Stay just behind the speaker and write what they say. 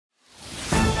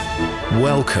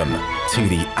Welcome to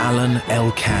the Alain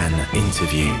Elkann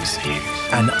interviews,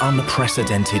 an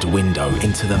unprecedented window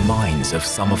into the minds of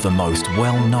some of the most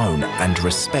well-known and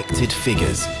respected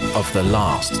figures of the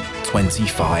last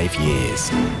 25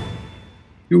 years.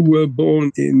 You were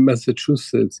born in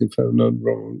Massachusetts, if I'm not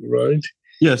wrong, right?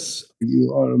 Yes.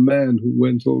 You are a man who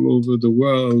went all over the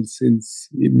world since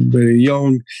you were very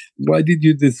young. Why did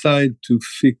you decide to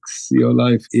fix your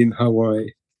life in Hawaii?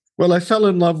 Well, I fell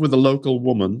in love with a local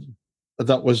woman.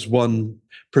 That was one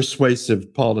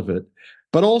persuasive part of it.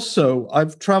 But also,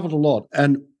 I've traveled a lot,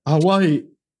 and Hawaii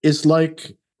is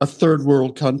like a third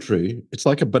world country. It's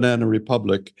like a banana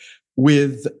republic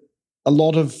with a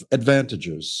lot of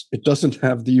advantages. It doesn't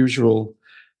have the usual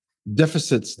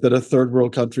deficits that a third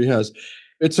world country has.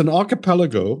 It's an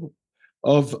archipelago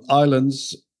of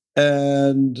islands,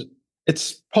 and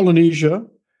it's Polynesia,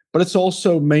 but it's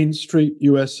also Main Street,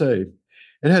 USA.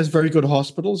 It has very good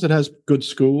hospitals. It has good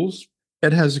schools.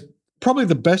 It has probably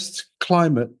the best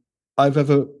climate I've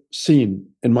ever seen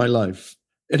in my life.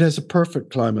 It has a perfect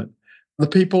climate. The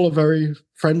people are very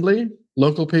friendly,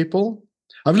 local people.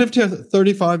 I've lived here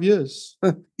 35 years.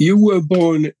 You were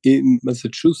born in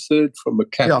Massachusetts from a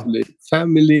Catholic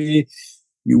family.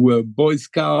 You were a Boy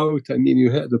Scout. I mean,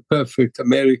 you had a perfect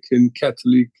American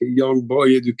Catholic young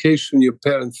boy education. Your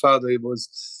father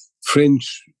was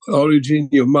French origin,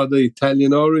 your mother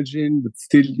Italian origin, but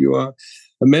still you are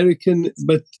American.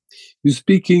 But you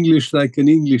speak English like an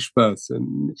English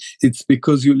person. It's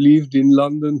because you lived in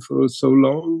London for so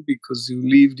long, because you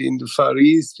lived in the Far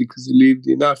East, because you lived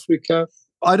in Africa.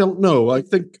 I don't know. I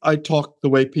think I talk the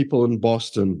way people in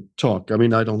Boston talk. I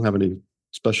mean, I don't have any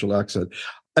special accent.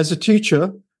 As a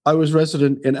teacher, I was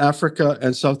resident in Africa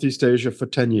and Southeast Asia for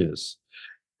 10 years.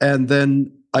 And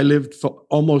then I lived for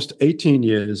almost 18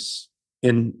 years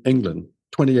in England,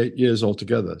 28 years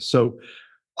altogether. So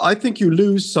I think you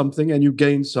lose something and you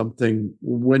gain something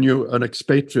when you're an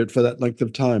expatriate for that length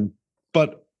of time.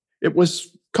 But it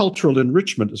was cultural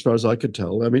enrichment as far as I could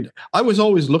tell. I mean, I was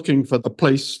always looking for a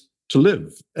place to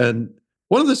live. And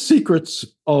one of the secrets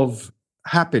of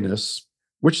happiness,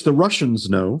 which the Russians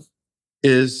know,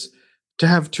 is to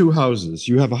have two houses.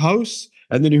 You have a house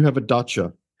and then you have a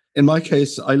dacha. In my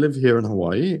case, I live here in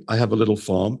Hawaii. I have a little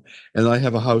farm and I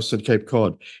have a house in Cape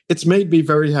Cod. It's made me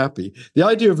very happy. The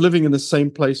idea of living in the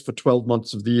same place for 12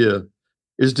 months of the year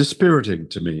is dispiriting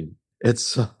to me.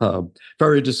 It's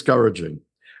very discouraging.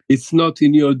 It's not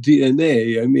in your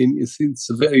DNA. I mean, since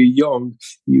very young,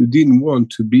 you didn't want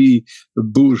to be a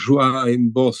bourgeois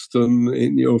in Boston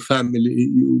in your family.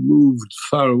 You moved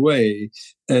far away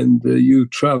and you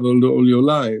traveled all your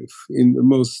life in the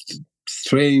most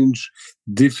strange,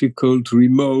 difficult,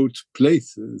 remote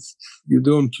places. You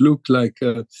don't look like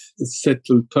a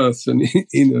settled person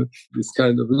in this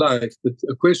kind of life. But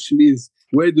the question is,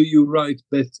 where do you write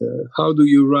better? How do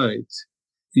you write?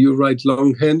 You write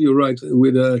longhand, you write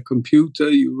with a computer,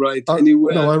 you write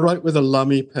anywhere? No, I write with a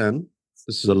Lamy pen.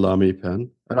 This is a Lamy pen.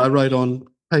 And I write on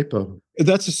paper.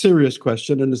 That's a serious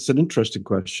question, and it's an interesting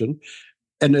question.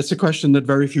 And it's a question that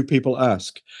very few people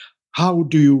ask. How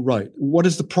do you write? What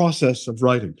is the process of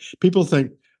writing? People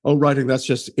think, oh, writing, that's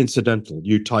just incidental.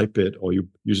 You type it or you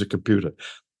use a computer.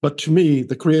 But to me,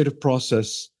 the creative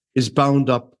process is bound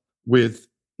up with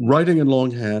writing in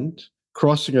longhand,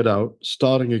 crossing it out,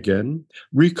 starting again,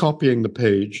 recopying the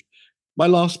page. My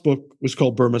last book was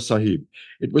called Burma Sahib.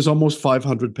 It was almost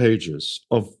 500 pages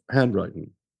of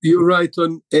handwriting. You write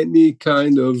on any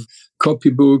kind of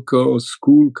copybook or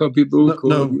school copybook?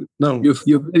 No.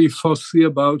 You're very fussy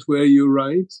about where you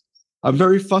write? I'm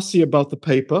very fussy about the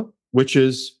paper, which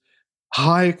is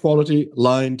high quality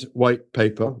lined white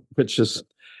paper, which is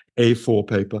A4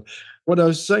 paper. What I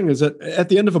was saying is that at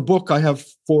the end of a book, I have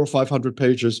 400 or 500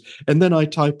 pages, and then I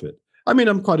type it. I mean,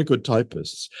 I'm quite a good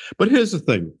typist. But here's the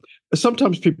thing.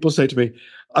 Sometimes people say to me,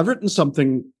 I've written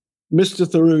something, Mr.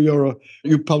 Theroux,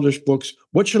 you publish books.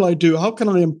 What shall I do? How can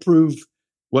I improve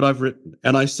what I've written?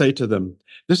 And I say to them,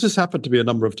 this has happened to me a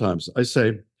number of times. I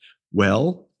say,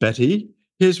 well, Betty,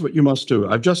 here's what you must do.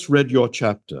 I've just read your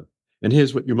chapter, and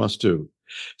here's what you must do.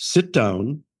 Sit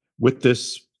down with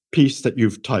this piece that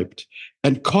you've typed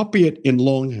and copy it in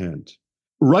longhand.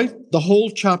 Write the whole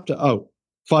chapter out,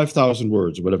 5,000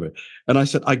 words or whatever. And I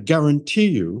said, I guarantee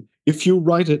you, if you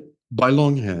write it by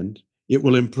longhand, it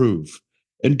will improve.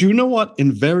 And do you know what?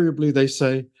 Invariably, they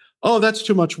say, oh, that's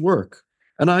too much work.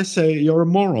 And I say, you're a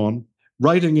moron.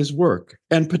 Writing is work.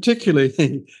 And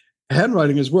particularly,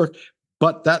 handwriting is work,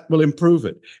 but that will improve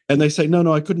it. And they say,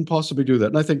 no, I couldn't possibly do that.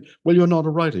 And I think, well, you're not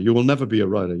a writer. You will never be a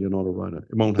writer. You're not a writer.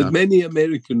 It won't happen. But many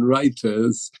American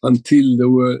writers, until there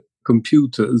were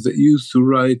computers, they used to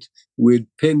write with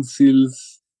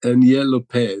pencils and yellow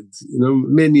pads.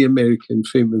 Many American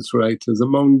famous writers,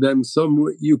 among them some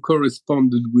you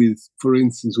corresponded with. For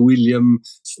instance, William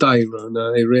Styron,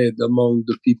 I read among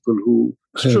the people who...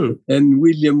 It's true. And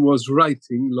William was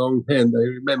writing longhand, I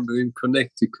remember, in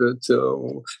Connecticut.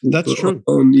 That's true.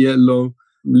 On yellow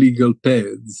legal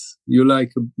pads. You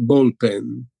like a ball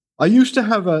pen? I used to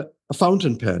have a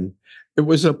fountain pen. It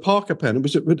was a Parker pen. It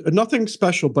was nothing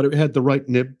special, but it had the right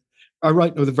nib. I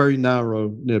write with a very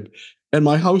narrow nib. And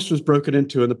my house was broken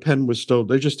into and the pen was stolen.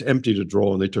 They just emptied a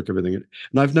drawer and they took everything in.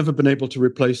 And I've never been able to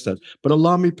replace that. But a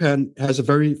Lamy pen has a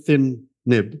very thin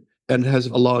nib and has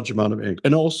a large amount of ink.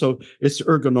 And also, it's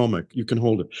ergonomic. You can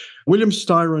hold it. William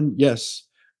Styron, yes,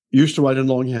 used to write in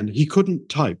longhand. He couldn't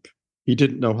type. He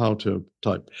didn't know how to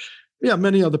type. Yeah,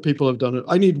 many other people have done it.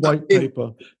 I need white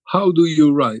paper. How do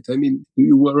you write? I mean,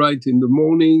 you write in the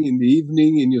morning, in the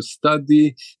evening, in your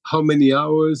study? How many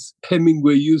hours?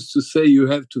 Hemingway used to say you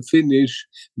have to finish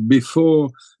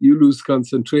before you lose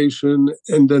concentration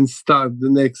and then start the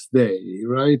next day,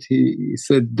 right? He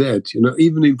said that,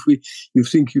 even if you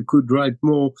think you could write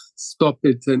more, stop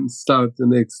it and start the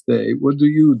next day. What do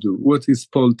you do? What is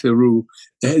Paul Theroux?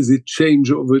 Has it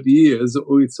changed over the years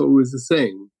or it's always the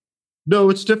same?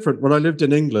 No, it's different. When I lived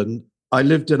in England, I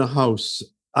lived in a house.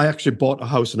 I actually bought a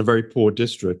house in a very poor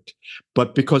district,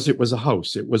 but because it was a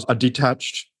house, it was a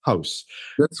detached house.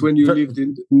 That's when you lived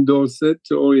in Dorset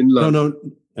or in London? No,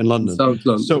 in London. South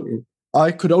London. So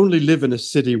I could only live in a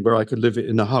city where I could live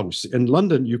in a house. In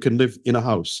London, you can live in a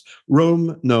house.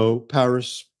 Rome, no.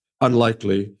 Paris,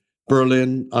 unlikely.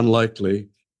 Berlin, unlikely.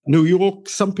 New York,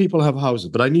 some people have houses,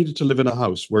 but I needed to live in a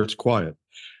house where it's quiet.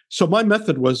 So my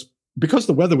method was, because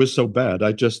the weather was so bad,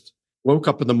 I just woke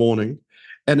up in the morning,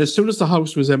 and as soon as the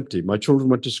house was empty, my children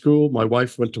went to school, my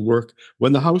wife went to work.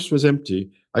 When the house was empty,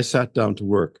 I sat down to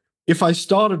work. If I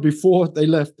started before they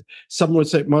left,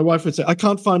 my wife would say, I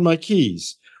can't find my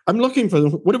keys. I'm looking for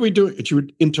them. What are we doing? And she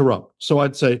would interrupt. So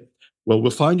I'd say, well, we'll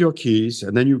find your keys,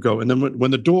 and then you go. And then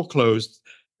when the door closed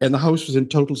and the house was in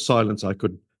total silence, I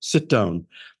could sit down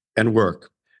and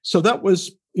work. So that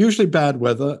was usually bad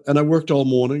weather, and I worked all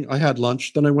morning. I had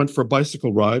lunch, then I went for a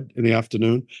bicycle ride in the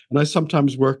afternoon, and I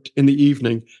sometimes worked in the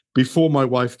evening before my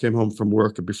wife came home from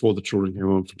work and before the children came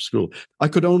home from school. I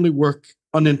could only work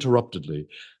uninterruptedly.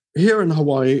 Here in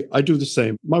Hawaii, I do the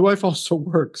same. My wife also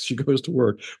works. She goes to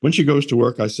work. When she goes to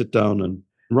work, I sit down and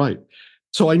write.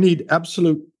 So I need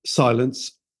absolute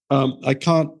silence. I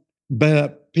can't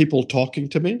bear people talking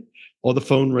to me or the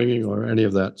phone ringing or any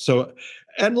of that. So,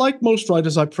 and like most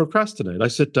writers, I procrastinate. I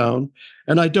sit down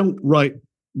and I don't write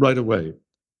right away.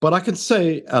 But I can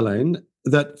say, Alain,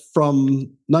 that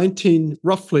from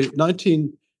roughly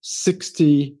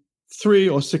 1963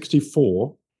 or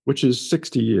 64, which is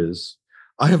 60 years,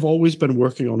 I have always been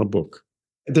working on a book.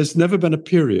 There's never been a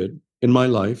period in my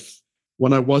life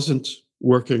when I wasn't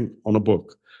working on a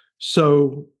book.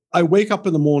 So I wake up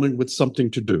in the morning with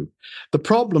something to do. The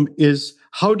problem is,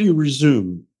 how do you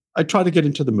resume? I try to get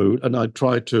into the mood and I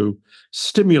try to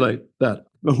stimulate that.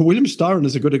 William Styron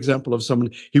is a good example of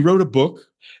someone. He wrote a book,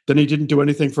 then he didn't do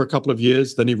anything for a couple of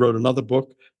years, then he wrote another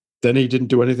book, then he didn't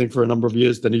do anything for a number of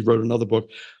years, then he wrote another book.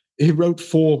 He wrote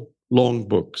 4 long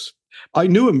books. I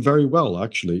knew him very well,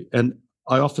 actually, and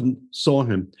I often saw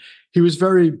him. He was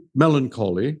very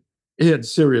melancholy. He had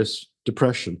serious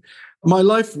depression. My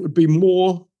life would be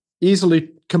more easily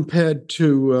compared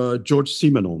to George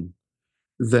Simenon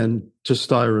than to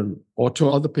Styron or to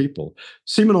other people.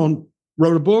 Simenon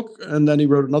wrote a book, and then he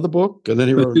wrote another book, and then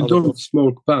he wrote another book. You don't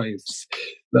smoke pipes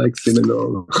like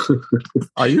Simenon.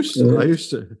 I used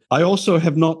to. I also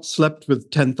have not slept with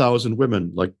 10,000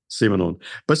 women like Simenon.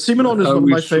 But Simenon is one of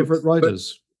my favorite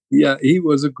writers. Yeah, he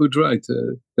was a good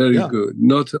writer. Very good.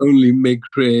 Not only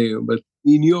Maigret, but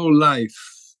in your life,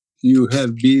 you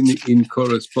have been in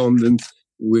correspondence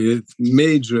with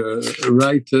major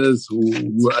writers who,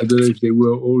 I don't know if they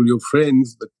were all your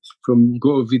friends, but from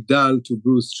Gore Vidal to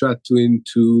Bruce Chatwin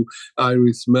to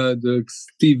Iris Murdoch,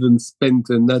 Stephen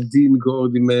Spencer, Nadine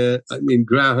Gordimer,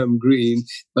 Graham Greene.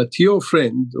 But your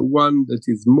friend, the one that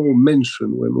is more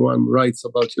mentioned when one writes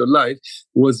about your life,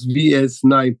 was V.S.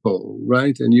 Naipaul,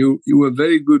 right? And you were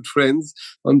very good friends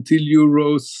until you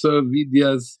wrote Sir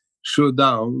Vidya's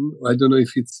Showdown. I don't know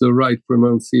if it's the right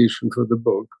pronunciation for the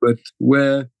book, but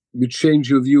where you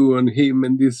change your view on him,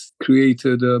 and this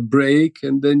created a break,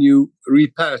 and then you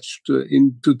repatched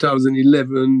in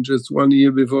 2011, just 1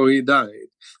 year before he died.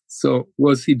 So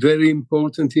was he very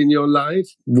important in your life?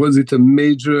 Was it a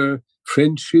major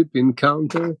friendship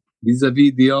encounter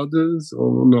vis-a-vis the others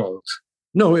or not?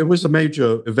 No, it was a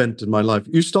major event in my life.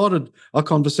 You started our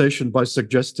conversation by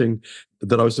suggesting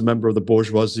that I was a member of the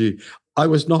bourgeoisie. I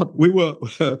was not. We were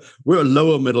we were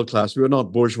lower middle class. We were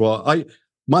not bourgeois.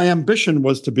 My ambition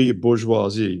was to be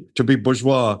bourgeoisie, to be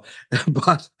bourgeois,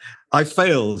 but I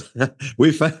failed.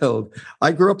 We failed.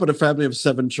 I grew up in a family of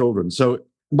 7 children. So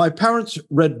my parents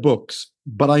read books,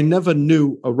 but I never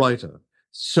knew a writer.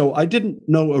 So I didn't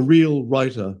know a real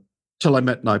writer till I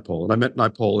met Naipaul. And I met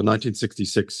Naipaul in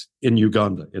 1966 in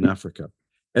Uganda, in Africa.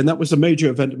 And that was a major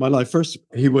event in my life. First,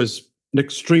 he was an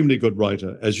extremely good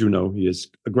writer. As you know, he is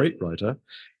a great writer.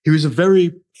 He was a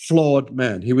very flawed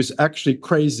man. He was actually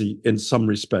crazy in some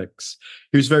respects.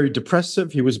 He was very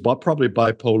depressive. He was probably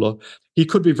bipolar. He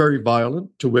could be very violent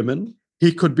to women.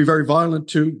 He could be very violent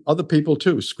to other people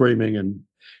too, screaming. And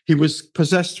he was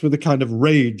possessed with a kind of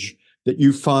rage that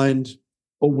you find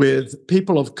with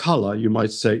people of color, you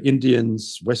might say,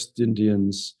 Indians, West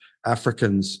Indians,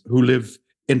 Africans, who live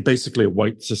in basically a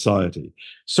white society.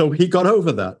 So he got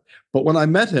over that. But when I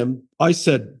met him, I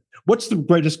said, what's the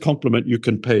greatest compliment you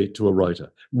can pay to a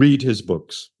writer? Read his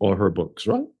books or her books,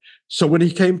 right? So when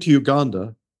he came to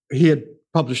Uganda, he had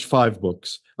published 5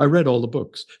 books. I read all the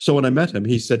books. So when I met him,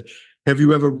 he said, have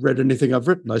you ever read anything I've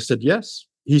written? I said, yes.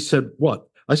 He said, what?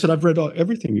 I said, I've read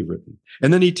everything you've written.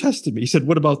 And then he tested me. He said,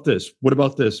 what about this? What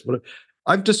about this?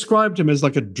 I've described him as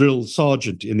like a drill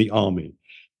sergeant in the army.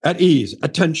 At ease,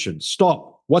 attention,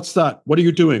 stop. What's that? What are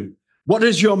you doing? What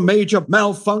is your major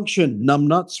malfunction,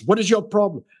 numbnuts? What is your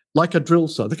problem? Like a drill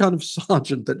sergeant, the kind of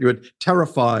sergeant that you would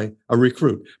terrify a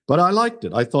recruit. But I liked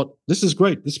it. I thought, this is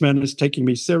great. This man is taking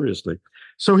me seriously.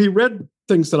 So he read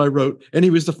things that I wrote, and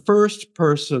he was the first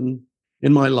person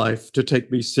in my life to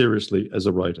take me seriously as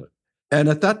a writer. And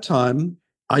at that time,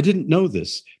 I didn't know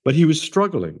this, but he was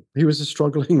struggling. He was a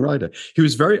struggling writer. He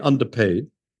was very underpaid.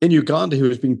 In Uganda, he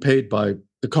was being paid by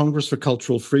the Congress for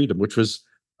Cultural Freedom, which was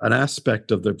an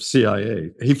aspect of the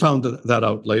CIA. He found that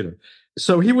out later.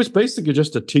 So he was basically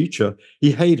just a teacher.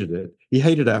 He hated it. He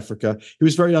hated Africa. He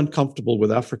was very uncomfortable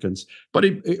with Africans. But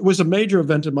it was a major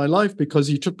event in my life because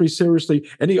he took me seriously.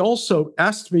 And he also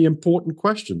asked me important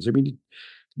questions. I mean,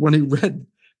 when he read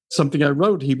something I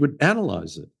wrote, he would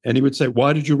analyze it. And he would say,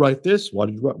 why did you write this? Why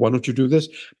don't you do this?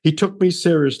 He took me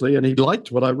seriously and he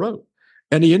liked what I wrote.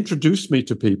 And he introduced me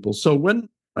to people. So when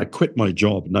I quit my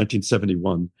job in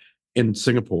 1971 in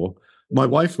Singapore, my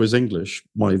wife was English,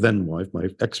 my then wife, my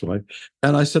ex-wife.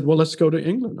 And I said, well, let's go to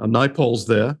England. And Naipaul's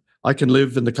there. I can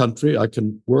live in the country. I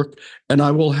can work. And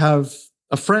I will have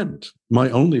a friend, my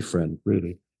only friend,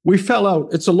 really. We fell out.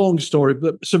 It's a long story.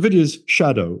 But Servidya's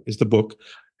Shadow is the book.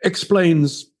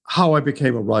 Explains how I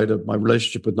became a writer, my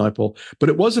relationship with Naipaul. But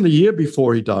it wasn't a year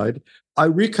before he died. I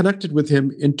reconnected with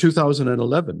him in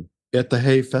 2011 at the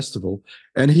Hay Festival,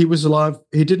 and he was alive.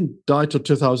 He didn't die till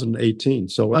 2018.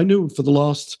 So I knew for the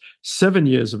last 7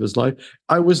 years of his life.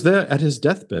 I was there at his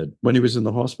deathbed when he was in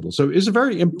the hospital. So he's a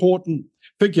very important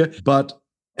figure. But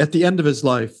at the end of his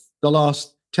life, the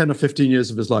last 10 or 15 years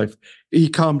of his life, he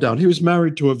calmed down. He was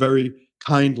married to a very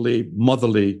kindly,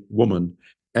 motherly woman,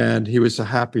 and he was a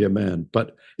happier man.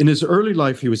 But in his early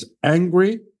life, he was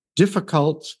angry,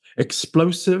 difficult,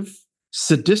 explosive,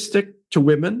 sadistic to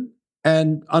women,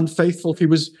 and unfaithful.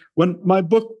 When my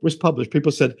book was published,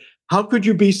 people said, how could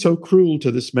you be so cruel to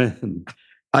this man?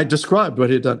 I described what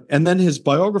he had done. And then his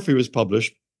biography was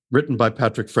published, written by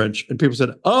Patrick French, and people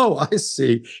said, oh, I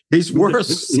see, he's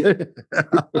worse. But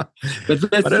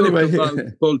let's talk about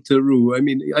Paul Theroux. I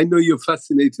mean, I know you're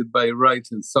fascinated by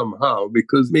writers somehow,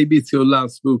 because maybe it's your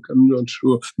last book, I'm not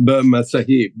sure, Burma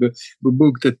Sahib, the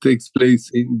book that takes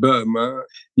place in Burma.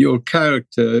 Your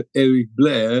character, Eric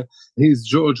Blair, he's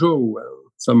George Orwell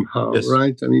somehow, yes.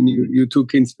 Right? I mean, you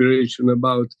took inspiration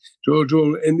about George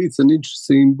Orwell, and it's an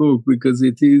interesting book because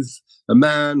it is a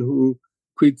man who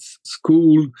quits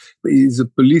school. He's a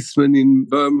policeman in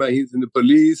Burma. He's in the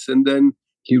police. And then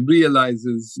he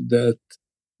realizes that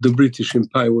the British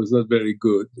Empire was not very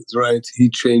good, right?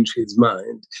 He changed his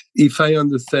mind. If I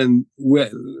understand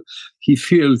well, he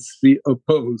feels the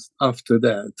opposed after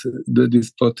that, the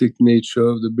despotic nature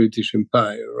of the British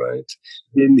Empire, right?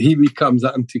 And he becomes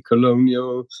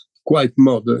anti-colonial, quite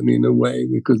modern in a way,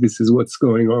 because this is what's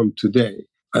going on today.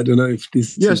 I don't know if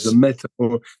this is a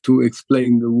metaphor to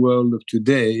explain the world of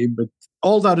today, but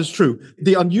all that is true.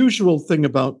 The unusual thing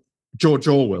about George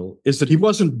Orwell is that he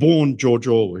wasn't born George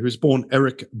Orwell. He was born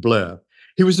Eric Blair.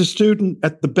 He was a student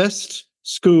at the best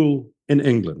school in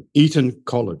England, Eton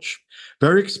College.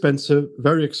 Very expensive,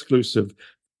 very exclusive.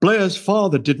 Blair's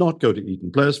father did not go to Eton.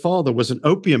 Blair's father was an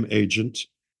opium agent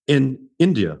in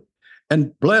India.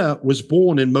 And Blair was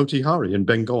born in Motihari in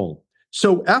Bengal.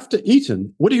 So after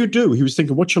Eton, what do? He was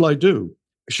thinking, what shall I do?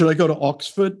 should I go to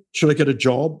Oxford? Should I get a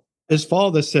job? His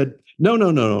father said,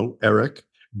 no, Eric,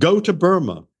 go to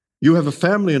Burma. You have a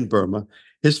family in Burma.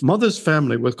 His mother's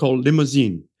family was called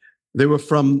Limousine. They were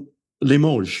from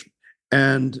Limoges,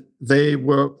 and they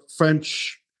were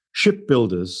French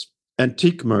shipbuilders,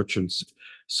 antique merchants.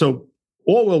 So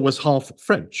Orwell was half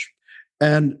French,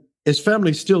 and his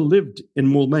family still lived in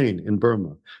Moulmein in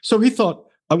Burma. So he thought,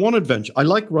 I want adventure. I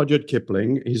like Rudyard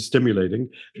Kipling. He's stimulating.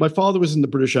 My father was in the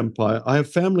British Empire. I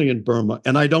have family in Burma,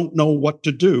 and I don't know what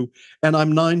to do. And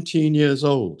I'm 19 years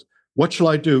old. What shall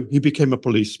I do? He became a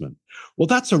policeman. Well,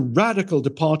 that's a radical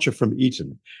departure from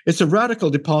Eton. It's a radical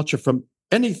departure from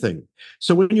anything.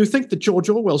 So when you think that George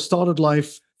Orwell started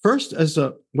life first as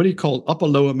a, what he called upper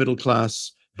lower middle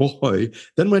class boy,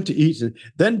 then went to Eton,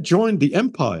 then joined the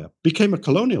empire, became a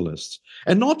colonialist,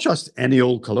 and not just any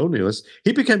old colonialist.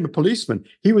 He became a policeman.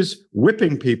 He was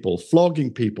whipping people, flogging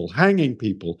people, hanging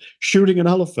people, shooting an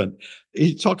elephant.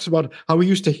 He talks about how he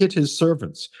used to hit his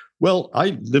servants. Well,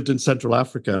 I lived in Central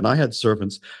Africa and I had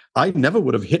servants. I never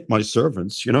would have hit my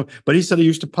servants, but he said he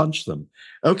used to punch them.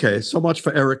 Okay, so much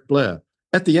for Eric Blair.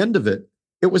 At the end of it,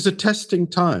 it was a testing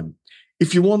time.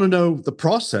 If you want to know the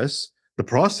process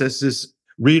is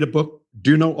read a book. Do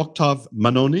you know Octave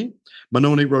Manoni?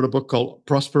 Manoni wrote a book called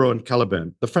Prospero and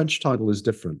Caliban. The French title is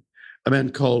different. A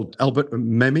man called Albert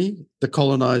Memmi, The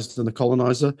Colonized and the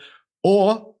Colonizer,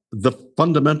 or the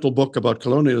fundamental book about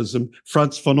colonialism,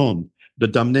 Frantz Fanon, The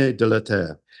Damnés de la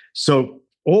Terre. So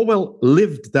Orwell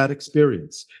lived that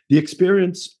experience, the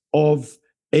experience of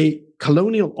a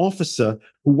colonial officer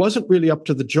who wasn't really up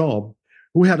to the job,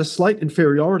 who had a slight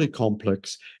inferiority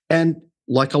complex, and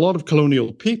like a lot of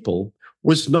colonial people,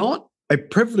 was not a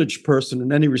privileged person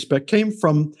in any respect, came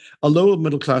from a lower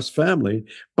middle-class family.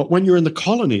 But when you're in the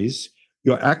colonies,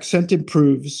 your accent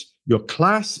improves, your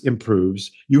class improves,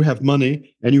 you have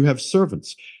money, and you have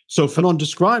servants. So Fanon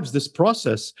describes this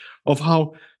process of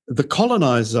how the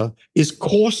colonizer is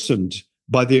coarsened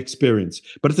by the experience,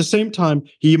 but at the same time,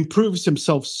 he improves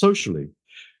himself socially.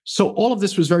 So all of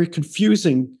this was very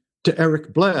confusing to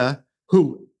Eric Blair,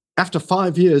 who, after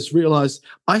 5 years, realized,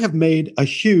 I have made a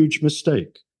huge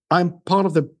mistake. I'm part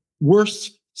of the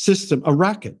worst system, a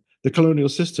racket, the colonial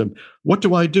system. What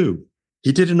do?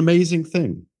 He did an amazing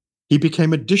thing. He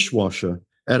became a dishwasher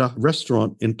at a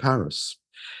restaurant in Paris.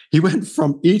 He went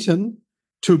from Eton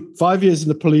to 5 years in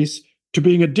the police to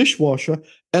being a dishwasher.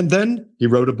 And then he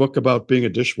wrote a book about being a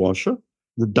dishwasher,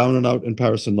 down and out in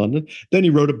Paris and London. Then he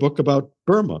wrote a book about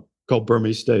Burma called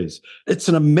Burmese Days. It's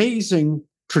an amazing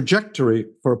trajectory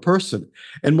for a person.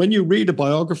 And when you read a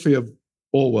biography of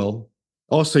Orwell,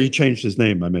 also he changed his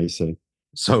name, I may say.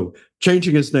 So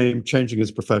changing his name, changing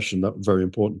his profession, that was very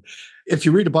important. If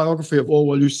you read a biography of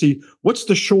Orwell, you see what's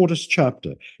the shortest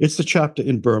chapter? It's the chapter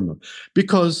in Burma,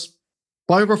 because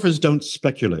biographers don't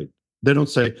speculate. They don't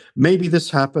say, maybe this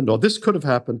happened or this could have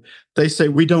happened. They say,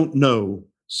 we don't know,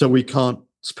 so we can't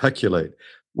speculate.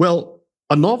 Well,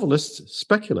 a novelist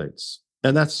speculates,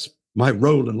 and that's my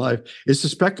role in life, is to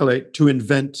speculate, to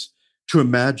invent, to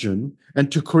imagine,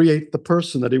 and to create the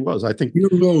person that he was. I think you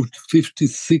wrote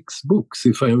 56 books,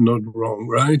 if I'm not wrong,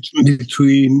 right?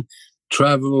 Between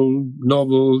travel,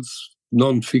 novels,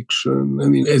 nonfiction. I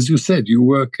mean, as you said, you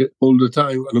work all the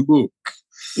time on a book.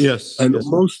 Yes. And yes.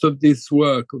 most of this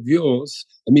work of yours,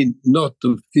 I mean, not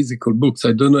the physical books,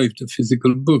 I don't know if the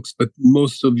physical books, but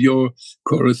most of your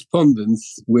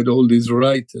correspondence with all these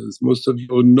writers, most of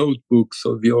your notebooks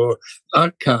of your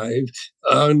archive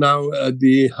are now at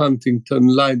the Huntington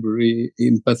Library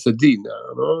in Pasadena,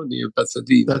 near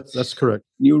Pasadena. That's correct.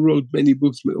 You wrote many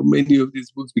books. Many of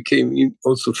these books became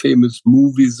also famous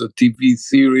movies or TV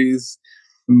series,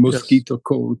 Mosquito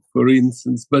Code, for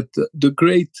instance. But the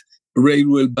Great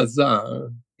Railway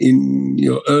Bazaar in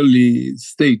your early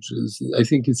stages, I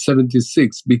think it's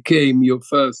 76, became your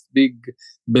first big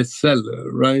bestseller,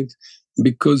 right?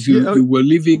 Because you were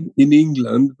living in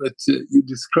England, but you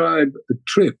describe a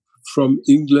trip from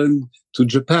England to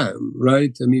Japan,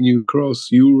 right? I mean, you cross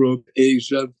Europe,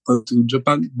 Asia, to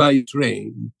Japan by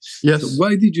train. Yes. So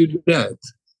why did you do that?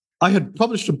 I had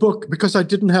published a book because I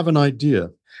didn't have an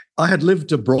idea. I had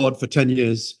lived abroad for 10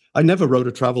 years. I never wrote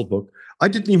a travel book. I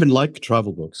didn't even like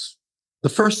travel books. The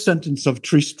first sentence of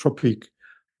Tristes Tropiques,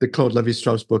 the Claude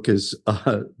Lévi-Strauss book, is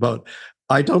about,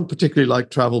 I don't particularly like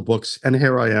travel books, and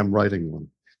here I am writing one.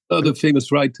 Another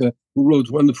famous writer who wrote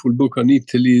a wonderful book on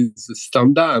Italy is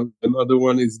Stendhal. Another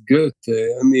one is Goethe.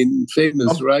 I mean,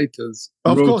 famous writers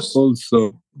wrote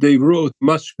also they wrote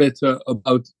much better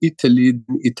about Italy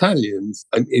than Italians.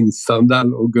 I mean,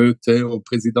 Stendhal or Goethe or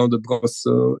Président de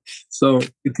Brosseau. So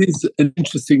it is an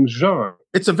interesting genre.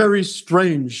 It's a very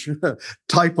strange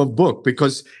type of book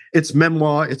because it's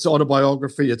memoir, it's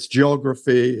autobiography, it's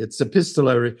geography, it's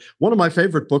epistolary. One of my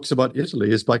favorite books about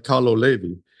Italy is by Carlo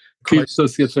Levi.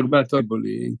 Christos si è fermato a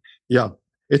Italy. Yeah,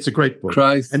 it's a great book.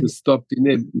 Christ stopped in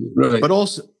Italy, right. But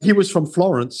also, he was from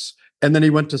Florence, and then he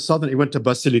went to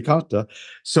Basilicata.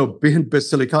 So being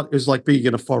Basilicata is like being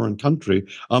in a foreign country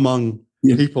among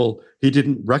people he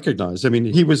didn't recognize. I mean,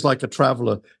 he was like a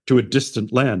traveler to a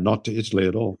distant land, not to Italy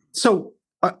at all. So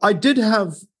I did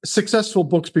have successful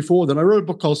books before then. I wrote a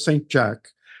book called St. Jack,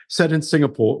 set in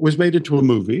Singapore. It was made into a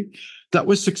movie that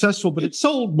was successful, but it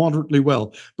sold moderately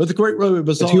well. But the Great Railway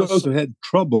Bazaar... But you also had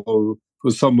trouble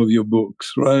for some of your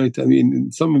books, right? I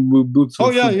mean, some of your books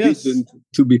were forbidden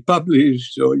to be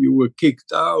published, or you were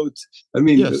kicked out. I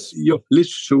mean, your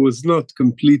literature was not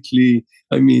completely...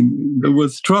 I mean, there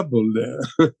was trouble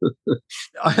there.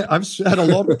 I've had a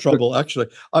lot of trouble, actually.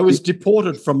 I was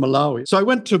deported from Malawi. So I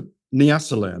went to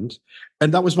Nyasaland,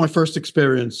 and that was my first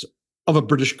experience of a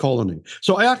British colony.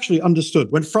 So I actually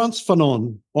understood. When Frantz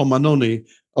Fanon or Manoni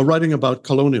are writing about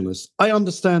colonialists, I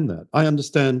understand that. I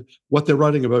understand what they're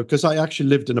writing about because I actually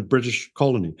lived in a British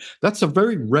colony. That's a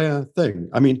very rare thing.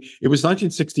 I mean, it was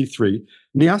 1963.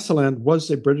 Nyasaland was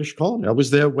a British colony. I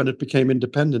was there when it became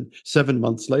independent 7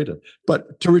 months later.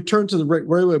 But to return to the Great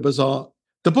Railway Bazaar,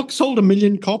 the book sold 1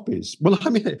 million copies. Well, I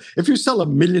mean, if you sell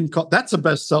 1 million copies, that's a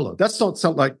bestseller. That's not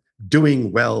something like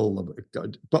doing well.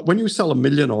 But when you sell 1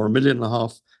 million or 1.5 million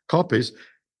copies,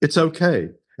 it's okay.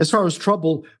 As far as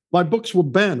trouble, my books were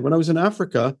banned. When I was in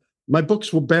Africa, my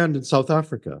books were banned in South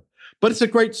Africa. But it's a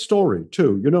great story,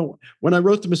 too. You know, when I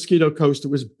wrote The Mosquito Coast, it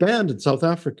was banned in South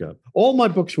Africa. All my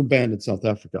books were banned in South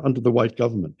Africa under the white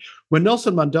government. When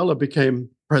Nelson Mandela became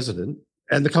president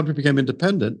and the country became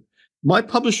independent, my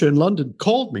publisher in London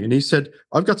called me and he said,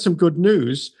 I've got some good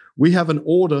news. We have an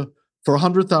order for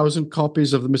 100,000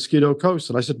 copies of The Mosquito Coast.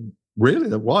 And I said,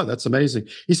 really? Wow, that's amazing.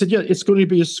 He said, yeah, it's going to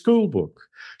be a school book.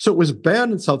 So it was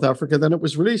banned in South Africa, then it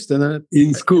was released. And then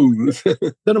in schools.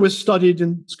 Then it was studied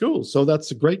in schools. So that's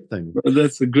a great thing. Well,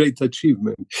 that's a great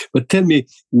achievement. But tell me,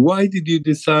 why did you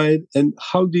decide and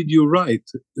how did you write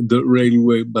The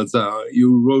Railway Bazaar?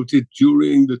 You wrote it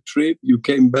during the trip, you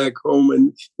came back home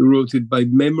and you wrote it by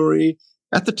memory?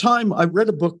 At the time, I read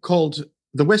a book called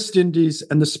The West Indies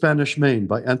and the Spanish Main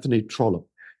by Anthony Trollope.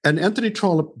 And Anthony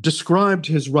Trollope described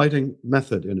his writing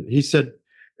method in it. He said,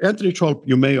 Anthony Trollope,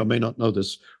 you may or may not know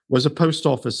this, was a post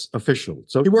office official.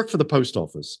 So he worked for the post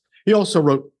office. He also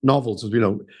wrote novels,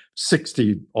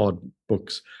 60-odd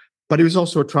books. But he was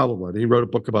also a travel writer. He wrote a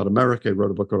book about America. He wrote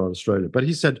a book about Australia. But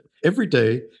he said, every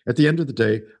day, at the end of the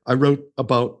day, I wrote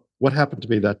about what happened to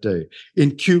me that day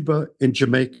in Cuba, in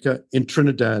Jamaica, in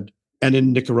Trinidad, and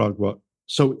in Nicaragua.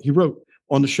 So he wrote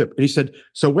on the ship. And he said,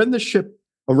 so when the ship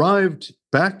arrived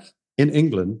back in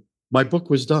England, my book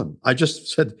was done. I just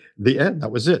said the end.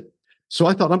 That was it. So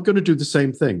I thought I'm going to do the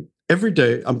same thing. Every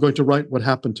day I'm going to write what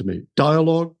happened to me.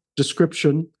 Dialogue,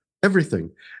 description,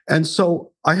 everything. And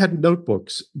so I had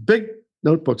notebooks, big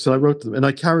notebooks, and I wrote them and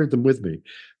I carried them with me.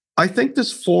 I think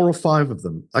there's 4 or 5 of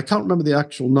them. I can't remember the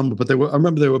actual number, but I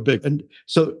remember they were big. And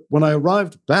so when I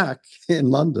arrived back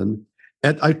in London,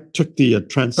 and I took the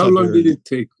Trans-Siberian. How long did it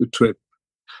take, the trip?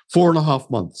 4.5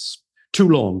 months. Too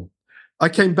long. I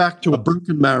came back to a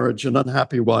broken marriage, an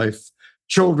unhappy wife,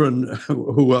 children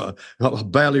who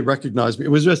barely recognized me.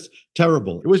 It was just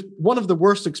terrible. It was one of the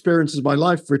worst experiences of my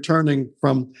life, returning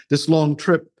from this long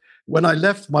trip. When I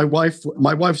left, my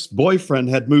wife's boyfriend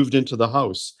had moved into the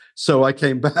house. So I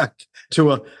came back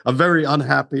to a very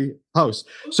unhappy house.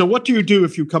 So what do you do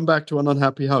if you come back to an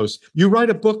unhappy house? You write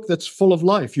a book that's full of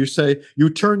life. You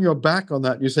turn your back on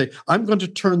that. And you say, I'm going to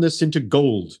turn this into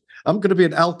gold. I'm going to be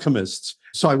an alchemist.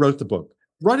 So I wrote the book.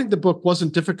 Writing the book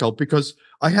wasn't difficult because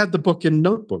I had the book in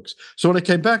notebooks. So when I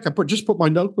came back, I just put my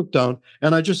notebook down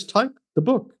and I just typed the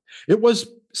book. It was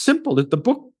simple. The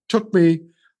book took me,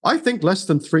 I think, less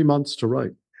than 3 months to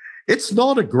write. It's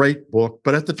not a great book,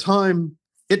 but at the time,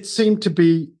 it seemed to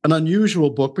be an unusual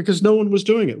book because no one was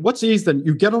doing it. What's easy then?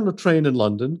 You get on a train in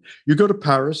London, you go to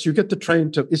Paris, you get the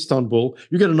train to Istanbul,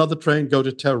 you get another train, go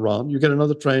to Tehran, you get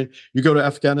another train, you go to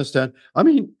Afghanistan. I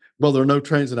mean, well, there are no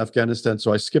trains in Afghanistan,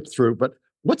 so I skipped through. But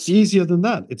what's easier than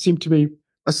that? It seemed to me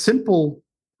a simple...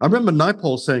 I remember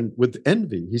Naipaul saying with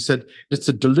envy, he said, it's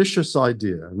a delicious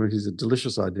idea. I mean, he's a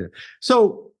delicious idea.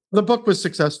 So the book was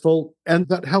successful, and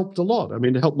that helped a lot. I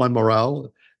mean, it helped my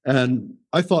morale. And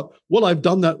I thought, well, I've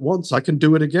done that once. I can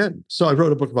do it again. So I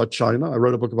wrote a book about China. I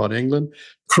wrote a book about England.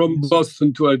 From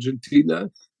Boston to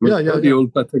Argentina? The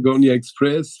Old Patagonian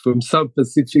Express, from South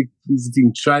Pacific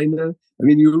visiting China. I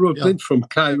mean, you wrote it from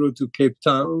Cairo to Cape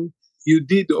Town. You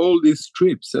did all these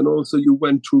trips, and also you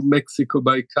went through Mexico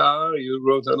by car. You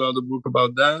wrote another book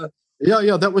about that.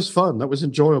 Yeah, that was fun. That was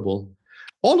enjoyable.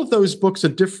 All of those books are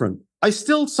different. I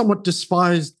still somewhat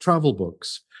despise travel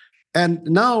books. And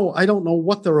now I don't know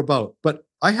what they're about, but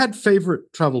I had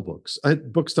favorite travel books. I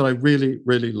had books that I really,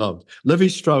 really loved.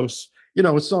 Levi-Strauss,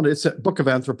 it's a book of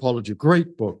anthropology,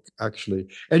 great book, actually.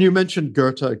 And you mentioned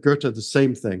Goethe, the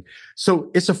same thing.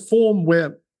 So it's a form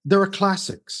where there are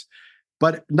classics,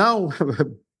 but now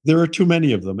there are too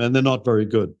many of them and they're not very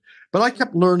good. But I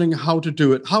kept learning how to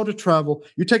do it, how to travel.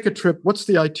 You take a trip, what's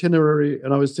the itinerary?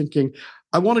 And I was thinking,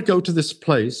 I want to go to this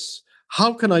place.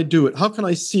 How can I do it? How can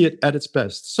I see it at its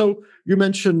best? So you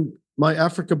mentioned my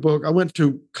Africa book. I went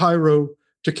to Cairo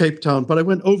to Cape Town, but I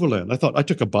went overland. I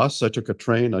took a bus, I took a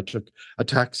train, I took a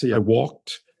taxi, I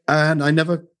walked, and I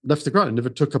never left the ground. I never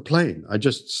took a plane. I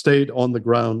just stayed on the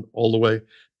ground all the way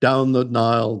down the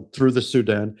Nile, through the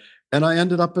Sudan, and I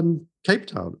ended up in Cape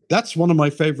Town. That's one of my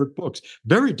favorite books.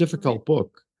 Very difficult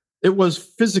book. It was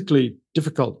physically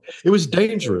difficult. It was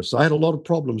dangerous. I had a lot of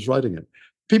problems writing it.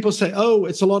 People say, oh,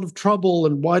 it's a lot of trouble,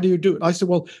 and why do you do it? I said,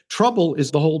 well, trouble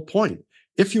is the whole point.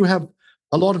 If you have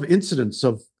a lot of incidents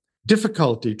of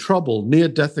difficulty, trouble,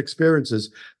 near-death experiences,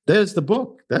 there's the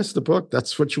book. That's the book.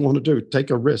 That's what you want to do. Take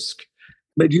a risk.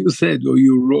 But you said, or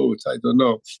you wrote, I don't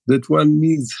know, that one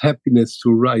needs happiness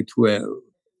to write well.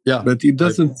 Yeah. But it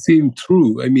doesn't seem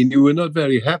true. I mean, you were not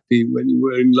very happy when you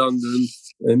were in London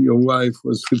and your wife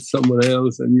was with someone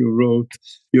else and you wrote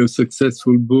your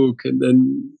successful book, and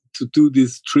then to do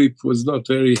this trip was not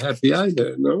very happy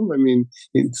either, no? I mean,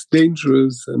 it's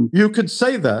dangerous. And you could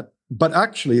say that, but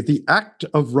actually the act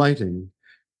of writing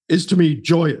is, to me,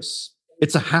 joyous.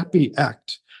 It's a happy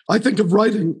act. I think of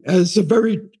writing as a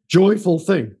very joyful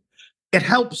thing. It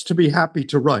helps to be happy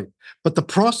to write, but the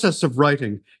process of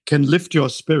writing can lift your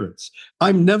spirits.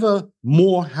 I'm never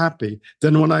more happy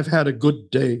than when I've had a good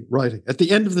day writing. At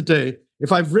the end of the day,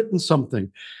 if I've written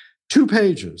something, 2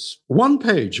 pages, 1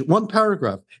 page, 1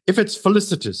 paragraph, if it's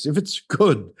felicitous, if it's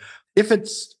good, if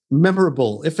it's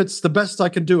memorable, if it's the best I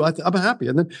can do, I'm happy.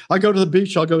 And then I go to the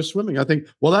beach, I'll go swimming. I think,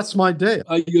 well, that's my day.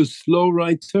 Are you a slow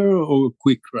writer or a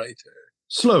quick writer?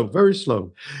 Slow, very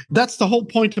slow. That's the whole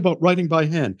point about writing by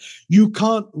hand. You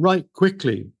can't write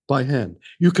quickly by hand.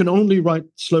 You can only write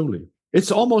slowly.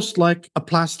 It's almost like a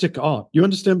plastic art. You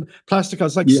understand plastic art?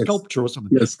 It's like sculpture or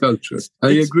something. Yes, sculpture.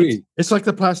 I agree. It's like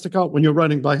the plastic art when you're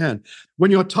writing by hand.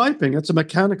 When you're typing, it's a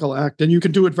mechanical act, and you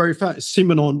can do it very fast.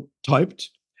 Simenon typed.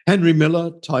 Henry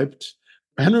Miller typed.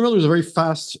 Henry Miller was a very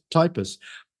fast typist.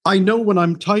 I know when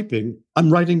I'm typing,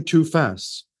 I'm writing too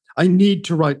fast. I need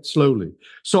to write slowly.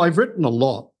 So I've written a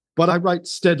lot, but I write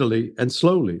steadily and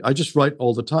slowly. I just write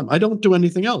all the time. I don't do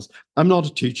anything else. I'm not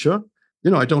a teacher.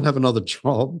 I don't have another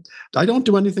job. I don't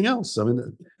do anything else. I mean,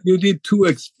 you did 2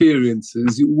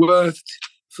 experiences. You worked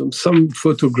from some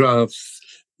photographs.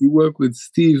 You worked with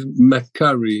Steve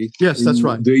McCurry. Yes, that's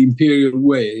right. The Imperial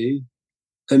Way.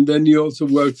 And then you also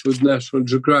worked with National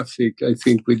Geographic, I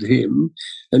think, with him.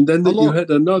 And then you had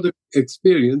another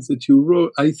experience that you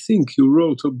wrote. I think you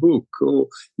wrote a book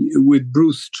with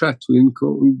Bruce Chatwin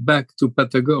going back to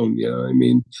Patagonia. I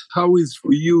mean, how is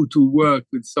for you to work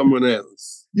with someone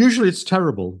else? Usually it's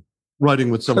terrible writing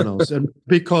with someone else, and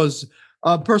because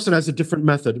a person has a different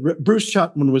method. Bruce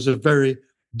Chatwin was a very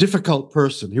difficult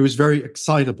person. He was very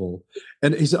excitable.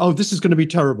 And he said, oh, this is going to be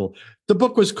terrible. The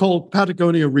book was called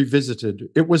Patagonia Revisited.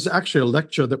 It was actually a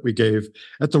lecture that we gave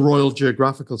at the Royal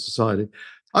Geographical Society.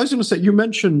 I was going to say, you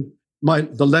mentioned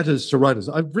the letters to writers.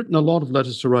 I've written a lot of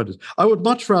letters to writers. I would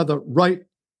much rather write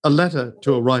a letter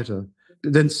to a writer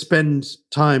than spend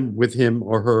time with him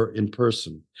or her in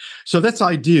person. So that's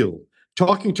ideal.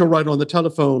 Talking to a writer on the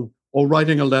telephone or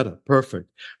writing a letter, perfect.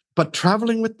 But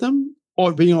traveling with them,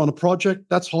 or being on a project,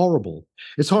 that's horrible.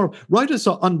 It's horrible. Writers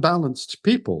are unbalanced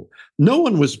people. No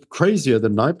one was crazier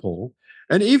than Naipaul.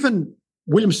 And even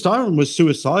William Styron was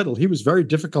suicidal. He was very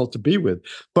difficult to be with.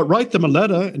 But write them a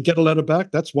letter and get a letter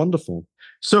back, that's wonderful.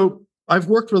 So I've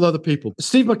worked with other people.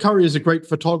 Steve McCurry is a great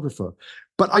photographer,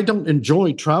 but I don't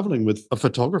enjoy traveling with a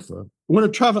photographer. When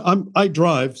I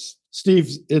drive,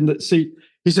 Steve's in the seat.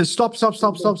 He says, stop.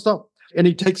 And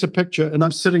he takes a picture, and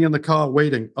I'm sitting in the car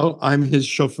waiting. Oh, I'm his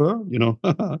chauffeur,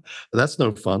 That's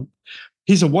no fun.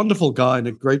 He's a wonderful guy and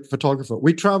a great photographer.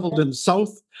 We traveled in the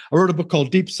South. I wrote a book called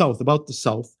Deep South, about the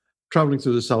South, traveling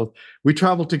through the South. We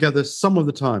traveled together some of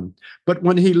the time. But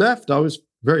when he left, I was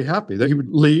very happy that he would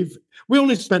leave. We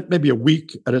only spent maybe a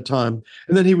week at a time,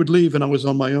 and then he would leave, and I was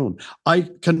on my own. I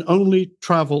can only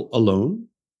travel alone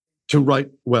to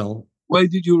write well. Why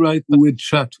did you write with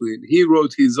Chatwin? He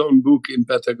wrote his own book in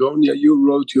Patagonia. You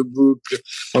wrote your book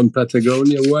on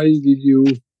Patagonia. Why did you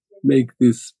make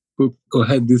this book or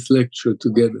had this lecture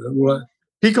together? Why?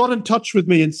 He got in touch with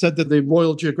me and said that the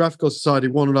Royal Geographical Society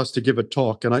wanted us to give a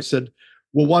talk. And I said,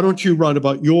 well, why don't you write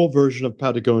about your version of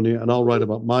Patagonia and I'll write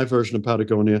about my version of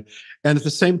Patagonia. And at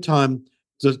the same time,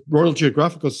 the Royal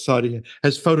Geographical Society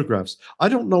has photographs. I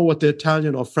don't know what the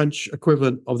Italian or French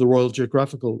equivalent of the Royal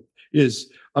Geographical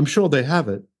is. I'm sure they have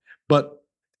it, but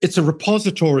it's a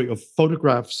repository of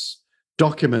photographs,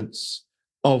 documents,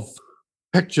 of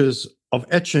pictures, of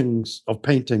etchings, of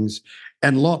paintings,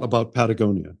 and a lot about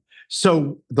Patagonia.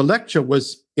 So the lecture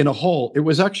was in a hall. It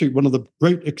was actually one of the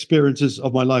great experiences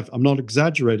of my life. I'm not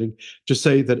exaggerating to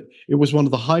say that it was one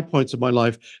of the high points of my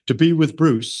life to be with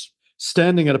Bruce,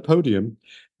 standing at a podium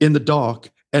in the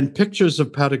dark, and pictures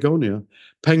of Patagonia,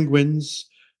 penguins,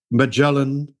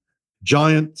 Magellan,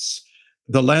 giants,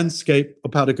 the landscape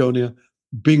of Patagonia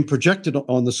being projected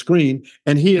on the screen,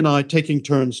 and he and I taking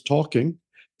turns talking.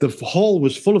 The hall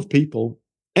was full of people,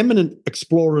 eminent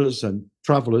explorers and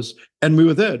travelers, and we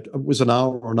were there. It was an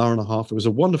hour or an hour and a half. It was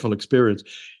a wonderful experience.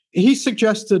 He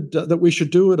suggested that we should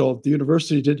do it, or the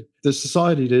university did, the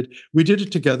society did. We did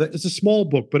it together. It's a small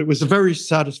book, but it was a very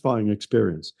satisfying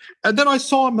experience. And then I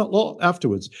saw him a lot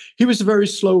afterwards. He was a very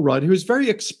slow writer. He was very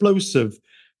explosive.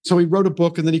 So he wrote a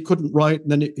book and then he couldn't write, and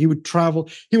then he would travel.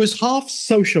 He was half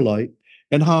socialite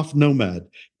and half nomad.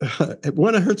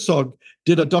 Werner Herzog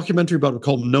did a documentary about him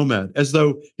called Nomad, as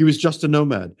though he was just a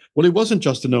nomad. Well, he wasn't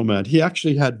just a nomad. He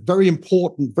actually had very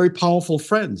important, very powerful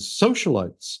friends,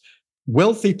 socialites,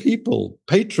 wealthy people,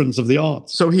 patrons of the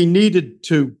arts. So he needed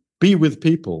to be with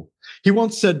people. He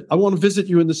once said, I want to visit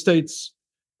you in the States.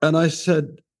 And I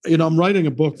said, I'm writing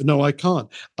a book. No, I can't.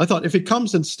 I thought if he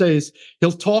comes and stays,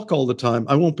 he'll talk all the time.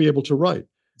 I won't be able to write.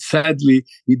 Sadly,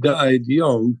 he died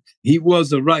young. He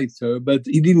was a writer, but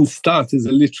he didn't start as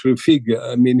a literary figure.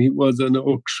 I mean, he was an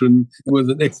auction, he was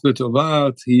an expert of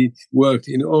art. He worked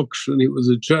in auction. He was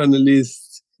a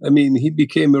journalist. I mean, he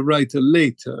became a writer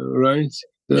later, right?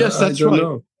 Yes, that's right.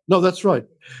 Know. No, that's right.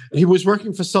 He was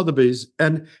working for Sotheby's,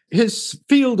 and his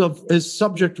field of his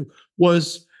subject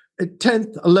was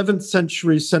 10th, 11th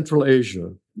century Central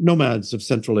Asia, nomads of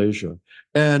Central Asia.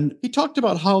 And he talked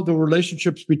about how the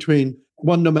relationships between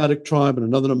one nomadic tribe and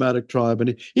another nomadic tribe, and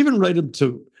he even related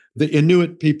to the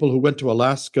Inuit people who went to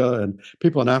Alaska and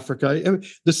people in Africa.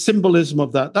 The symbolism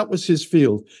of that was his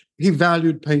field. He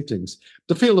valued paintings.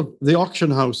 The field of the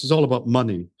auction house is all about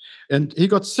money. And he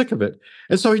got sick of it.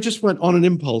 And so he just went on an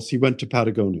impulse. He went to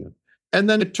Patagonia. And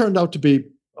then it turned out to be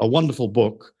a wonderful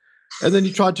book. And then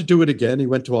he tried to do it again. He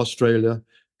went to Australia.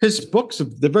 His books,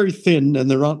 they're very thin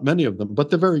and there aren't many of them, but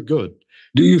they're very good.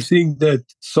 Do you think that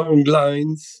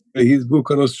Songlines, his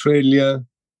book on Australia,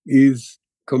 is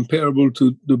comparable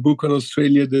to the book on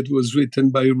Australia that was written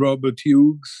by Robert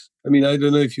Hughes? I mean, I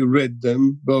don't know if you read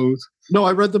them both. No,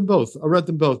 I read them both.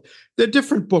 They're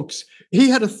different books. He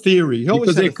had a theory. He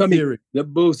always had a theory. They're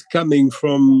both coming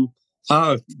from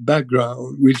art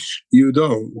background, which you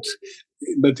don't.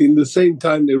 But in the same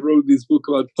time, they wrote this book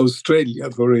about Australia,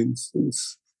 for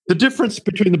instance. The difference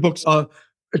between the books are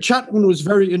Chatwin was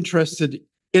very interested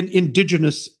in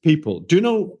indigenous people. Do you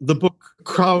know the book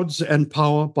Crowds and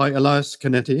Power by Elias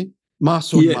Canetti?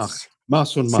 Yes.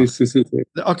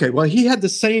 Okay, well, he had the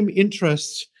same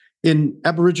interests in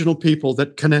Aboriginal people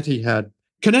that Canetti had.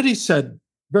 Canetti said,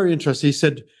 very interesting, he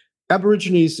said,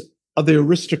 Aborigines are the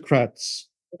aristocrats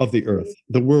of the earth,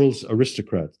 the world's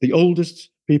aristocrats, the oldest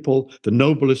people, the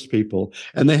noblest people,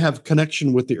 and they have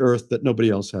connection with the earth that nobody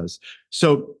else has.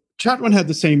 So Chatwin had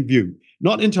the same view,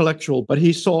 not intellectual, but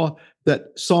he saw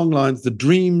that songlines, the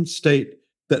dream state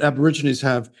that Aborigines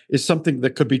have, is something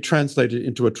that could be translated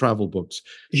into a travel books.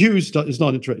 Hughes is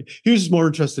not interested. Hughes is more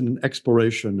interested in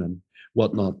exploration and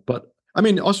whatnot. But I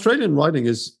mean, Australian writing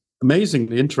is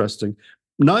amazingly interesting.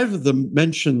 Neither of them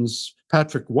mentions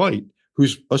Patrick White,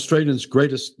 who's Australia's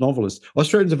greatest novelist.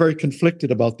 Australians are very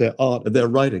conflicted about their art and their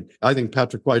writing. I think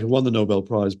Patrick White, who won the Nobel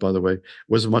Prize, by the way,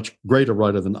 was a much greater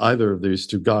writer than either of these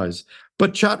two guys.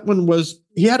 But Chatwin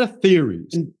he had a theory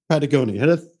in Patagonia, he had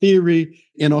a theory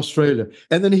in Australia.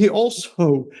 And then he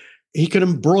could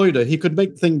embroider, he could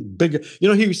make things bigger.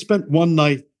 He spent one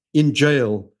night in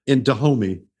jail in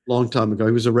Dahomey a long time ago.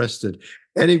 He was arrested.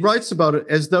 And he writes about it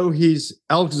as though he's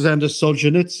Alexander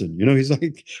Solzhenitsyn. He's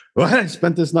like, well, I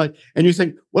spent this night. And you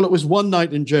think, well, it was one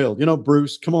night in jail.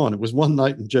 Bruce, come on, it was one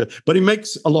night in jail. But he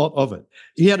makes a lot of it.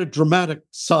 He had a dramatic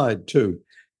side, too.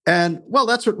 And, well,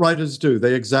 that's what writers do.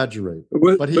 They exaggerate.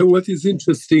 But what is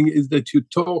interesting is that you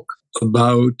talk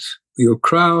about your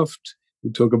craft.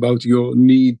 You talk about your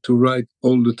need to write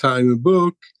all the time a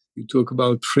book. you talk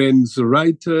about friends,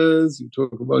 writers, you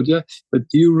talk about, yeah, but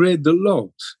you read a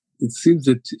lot. It seems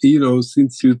that,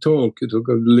 since you talk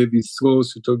of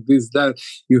Levi-Strauss, you talk this, that,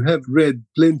 you have read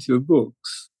plenty of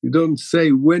books. You don't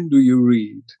say, when do you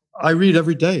read? I read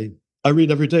every day. I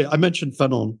mentioned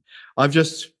Fanon. I've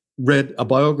just read a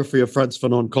biography of Frantz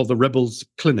Fanon called The Rebel's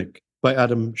Clinic by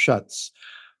Adam Schatz.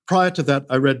 Prior to that,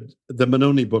 I read the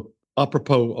Manoni book,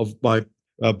 apropos of my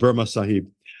Burma Sahib.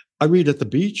 I read at the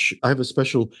beach. I have a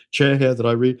special chair here that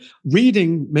I read.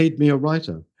 Reading made me a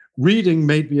writer. Reading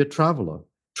made me a traveler.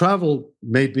 Travel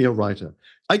made me a writer.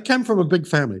 I came from a big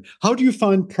family. How do you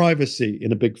find privacy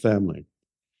in a big family?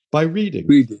 By reading.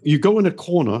 You go in a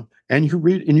corner and you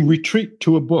read and you retreat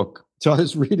to a book. So I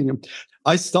was reading them.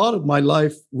 I started my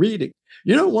life reading.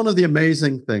 One of the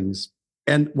amazing things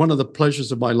and one of the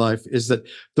pleasures of my life is that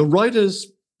the writers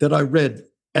that I read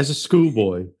as a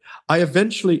schoolboy, I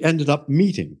eventually ended up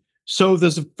meeting. So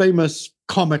there's a famous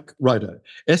comic writer,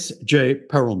 S.J.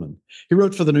 Perelman. He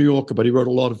wrote for The New Yorker, but he wrote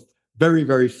a lot of very,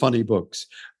 very funny books.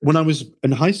 When I was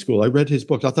in high school, I read his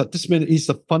book. I thought, this man, he's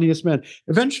the funniest man.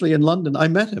 Eventually in London, I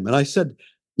met him and I said,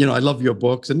 I love your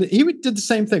books. And he did the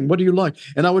same thing. What do you like?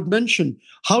 And I would mention,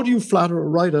 how do you flatter a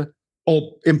writer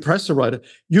or impress a writer?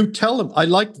 You tell them, I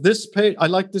like this page. I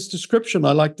like this description.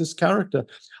 I like this character.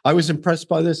 I was impressed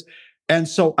by this. And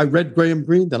so I read Graham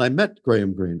Greene, then I met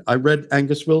Graham Greene. I read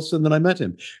Angus Wilson, then I met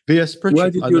him. V.S. Pritchard. Why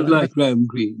did you like Graham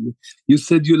Greene? You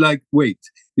said you liked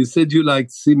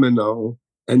Simenon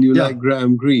and you like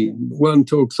Graham Greene. One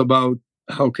talks about,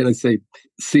 how can I say,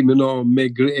 Simenon,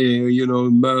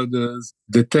 Maigret, murders,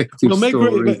 detective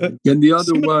stories. And the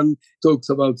other one talks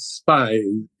about spies.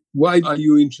 Why are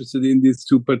you interested in these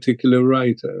two particular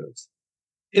writers?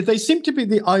 They seem to be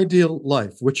the ideal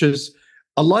life, which is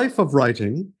a life of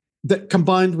writing that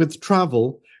combined with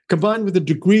travel, combined with a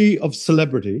degree of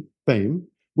celebrity, fame,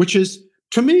 which is,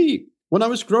 to me, when I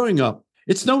was growing up,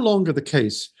 it's no longer the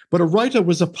case, but a writer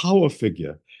was a power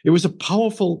figure. It was a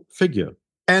powerful figure,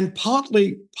 and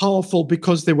partly powerful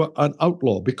because they were an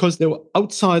outlaw, because they were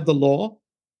outside the law,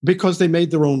 because they made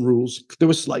their own rules. They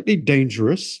were slightly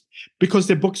dangerous, because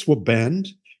their books were banned.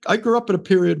 I grew up in a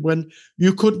period when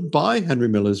you couldn't buy Henry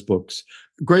Miller's books.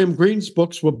 Graham Greene's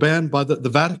books were banned by the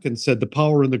Vatican, said The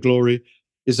Power and the Glory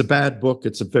is a bad book.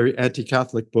 It's a very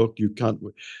anti-Catholic book. You can't.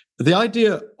 The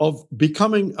idea of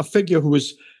becoming a figure who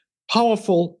is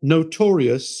powerful,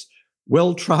 notorious,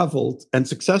 well-traveled, and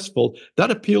successful, that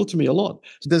appealed to me a lot.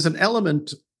 So there's an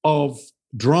element of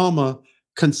drama,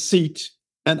 conceit,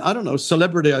 and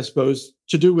celebrity, I suppose,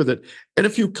 to do with it. And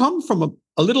if you come from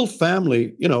a little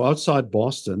family, outside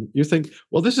Boston, you think,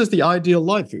 well, this is the ideal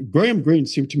life. Graham Greene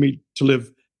seemed to me to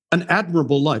live an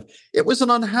admirable life. It was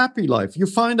an unhappy life. You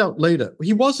find out later,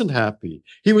 he wasn't happy.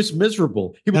 He was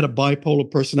miserable. He had a bipolar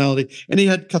personality, and he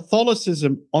had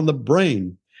Catholicism on the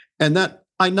brain. And that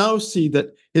I now see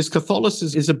that his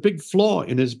Catholicism is a big flaw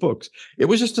in his books. It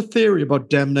was just a theory about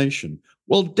damnation.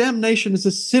 Well, damnation is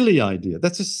a silly idea.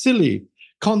 That's a silly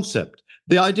concept.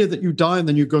 The idea that you die and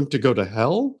then you're going to go to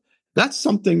hell, that's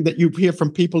something that you hear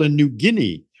from people in New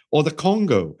Guinea or the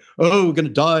Congo. Oh, we're going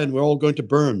to die and we're all going to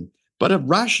burn. But a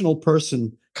rational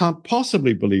person can't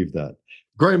possibly believe that.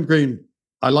 Graham Greene,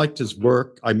 I liked his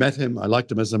work. I met him. I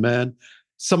liked him as a man.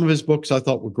 Some of his books I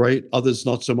thought were great, others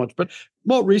not so much. But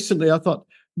more recently, I thought,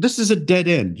 this is a dead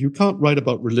end. You can't write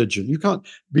about religion. You can't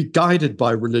be guided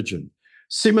by religion.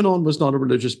 Simenon was not a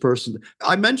religious person.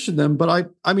 I mentioned them, but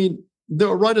I mean, there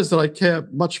are writers that I care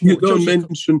much more.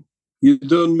 You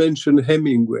don't mention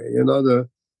Hemingway, another.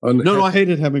 No, I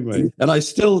hated Hemingway, and I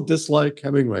still dislike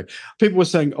Hemingway. People were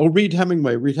saying, "Oh, read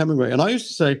Hemingway, read Hemingway," and I used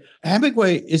to say,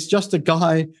 Hemingway is just a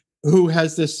guy who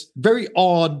has this very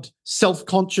odd,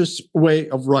 self-conscious way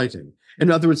of writing. In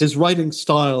other words, his writing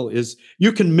style is,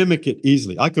 you can mimic it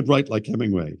easily. I could write like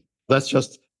Hemingway. That's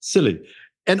just silly.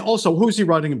 And also, who's he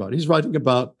writing about? He's writing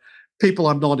about people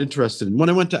I'm not interested in. When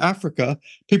I went to Africa,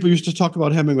 people used to talk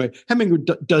about Hemingway. Hemingway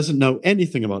doesn't know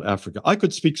anything about Africa. I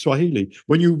could speak Swahili.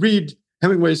 When you read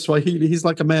Hemingway's Swahili, he's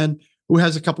like a man who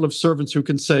has a couple of servants who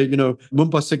can say,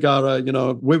 Mumba Sigara,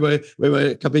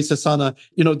 wewe kabisa sana,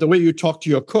 the way you talk to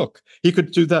your cook. He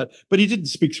could do that, but he didn't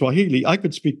speak Swahili. I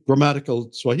could speak grammatical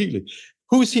Swahili.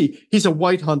 Who is he? He's a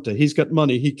white hunter. He's got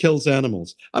money. He kills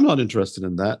animals. I'm not interested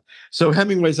in that. So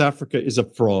Hemingway's Africa is a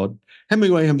fraud.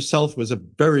 Hemingway himself was a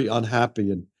very unhappy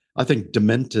and, I think,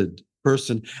 demented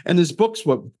person. And his books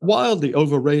were wildly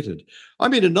overrated. I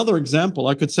mean, another example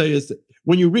I could say is that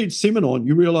when you read Simenon,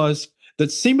 you realize that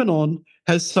Simenon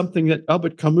has something that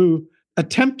Albert Camus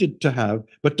attempted to have,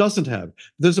 but doesn't have.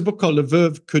 There's a book called Le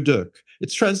Veuve Caduc.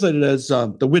 It's translated as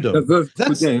The Widow. Le Veuve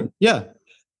Caduc. Yeah.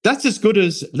 That's as good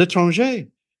as L'Étranger.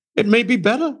 It may be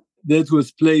better. that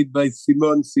was played by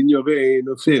Simone Signoret in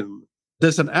a film.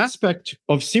 There's an aspect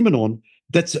of Simenon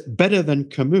that's better than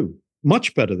Camus,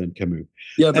 much better than Camus.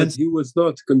 Yeah, but he was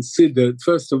not considered.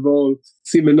 First of all,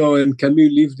 Simenon and Camus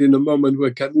lived in a moment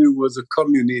where Camus was a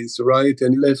communist, right,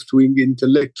 and left-wing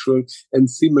intellectual, and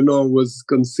Simenon was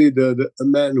considered a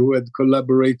man who had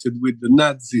collaborated with the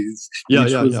Nazis,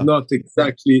 which was not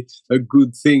exactly a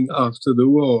good thing after the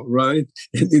war, right?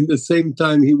 And in the same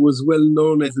time, he was well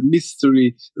known as a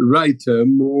mystery writer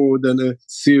more than a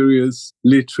serious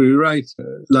literary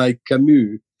writer, like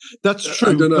Camus. That's true.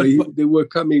 I don't know. They were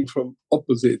coming from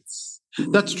opposites.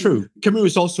 That's true.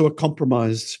 Camus is also a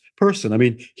compromised person. I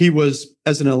mean, he was,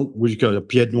 as a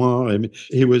pied noir, I mean,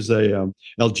 he was a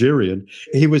Algerian.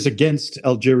 He was against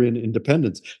Algerian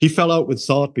independence. He fell out with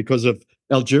Sartre because of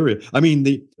Algeria. I mean,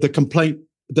 the complaint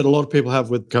that a lot of people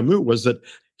have with Camus was that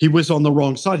he was on the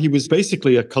wrong side. He was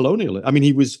basically a colonialist. I mean,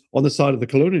 he was on the side of the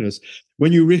colonialists.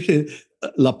 When you read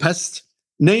La Peste,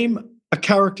 name a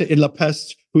character in La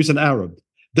Peste who's an Arab.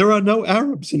 There are no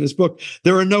Arabs in his book.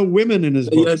 There are no women in his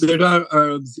book. Yeah, there are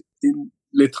Arabs in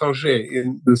l'étranger,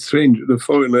 in the stranger, the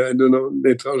foreigner, I don't know,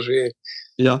 l'étranger.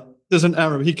 Yeah, there's an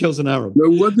Arab. He kills an Arab. Now,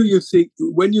 what do you think?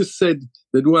 When you said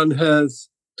that one has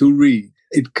to read,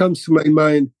 it comes to my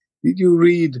mind, did you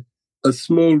read a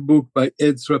small book by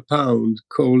Ezra Pound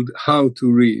called How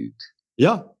to Read?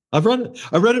 Yeah, I've read it.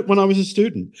 I read it when I was a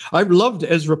student. I loved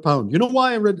Ezra Pound. You know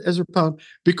why I read Ezra Pound?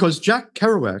 Because Jack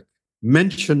Kerouac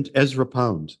mentioned Ezra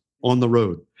Pound on the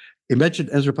road. He mentioned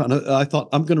Ezra Pound. I thought,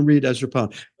 I'm going to read Ezra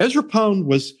Pound. Ezra Pound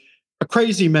was a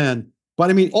crazy man,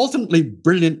 but I mean, ultimately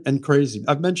brilliant and crazy.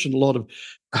 I've mentioned a lot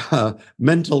of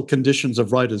mental conditions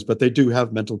of writers, but they do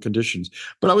have mental conditions.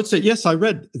 But I would say, yes, I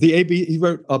read he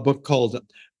wrote a book called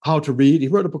How to Read. He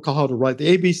wrote a book called How to Write,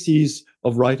 the ABCs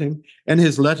of Writing, and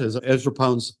his letters, Ezra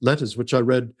Pound's letters, which I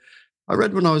read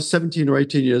when I was 17 or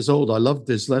 18 years old. I loved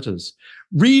his letters.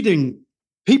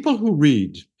 People who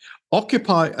read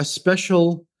occupy a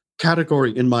special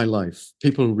category in my life,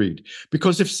 people who read.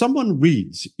 Because if someone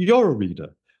reads, you're a reader.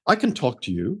 I can talk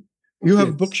to you. You have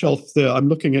a bookshelf there. I'm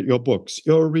looking at your books.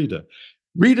 You're a reader.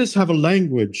 Readers have a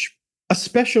language, a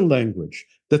special language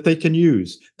that they can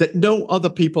use that no other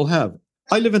people have.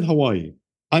 I live in Hawaii.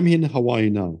 I'm in Hawaii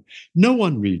now. No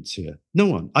one reads here. No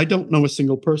one. I don't know a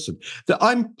single person.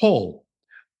 I'm Paul.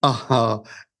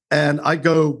 And I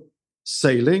go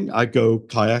sailing, I go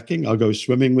kayaking, I'll go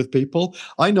swimming with people.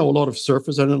 I know a lot of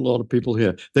surfers, I know a lot of people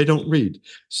here. They don't read.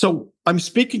 So I'm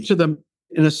speaking to them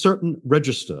in a certain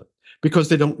register because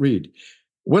they don't read.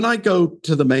 When I go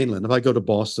to the mainland, if I go to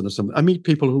Boston or something, I meet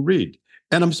people who read,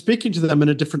 and I'm speaking to them in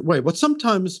a different way. But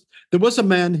sometimes there was a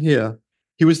man here,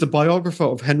 he was the biographer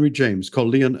of Henry James called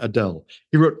Leon Adel.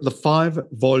 He wrote the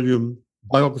 5-volume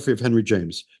biography of Henry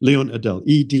James, Leon Adel,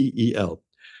 E-D-E-L.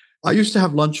 I used to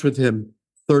have lunch with him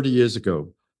 30 years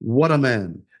ago. What a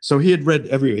man. So he had read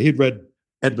he'd read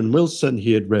Edmund Wilson,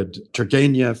 he had read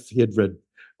Turgenev, he had read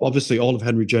obviously all of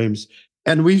Henry James,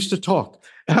 and we used to talk.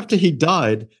 After he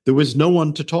died, there was no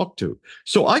one to talk to.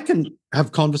 So I can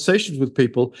have conversations with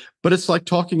people, but it's like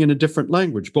talking in a different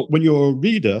language. But when you're a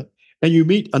reader and you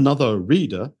meet another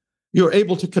reader, you're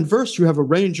able to converse. You have a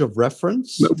range of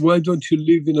reference. But why don't you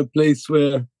live in a place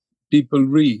where people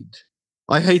read?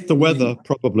 I hate the weather,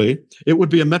 probably. It would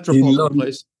be a metropolitan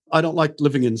place. I don't like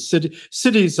living in cities.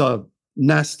 Cities are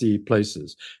nasty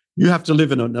places. You have to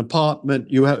live in an apartment.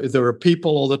 There are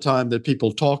people all the time. There are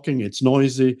people talking. It's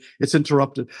noisy. It's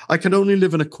interrupted. I can only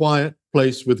live in a quiet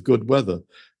place with good weather.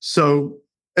 So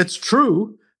it's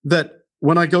true that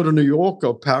when I go to New York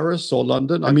or Paris or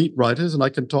London, I meet writers and I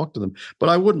can talk to them, but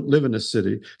I wouldn't live in a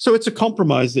city. So it's a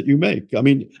compromise that you make. I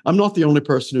mean, I'm not the only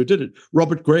person who did it.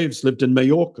 Robert Graves lived in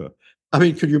Majorca. I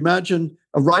mean, could you imagine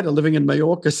a writer living in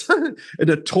Majorca in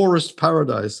a tourist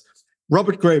paradise?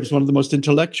 Robert Graves, one of the most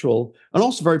intellectual and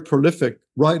also very prolific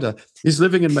writer, he's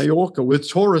living in Majorca with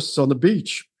tourists on the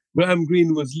beach. Graham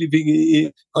Greene was living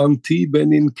in Antibes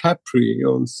and in Capri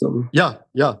also. Yeah,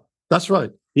 that's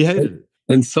right. He hated it.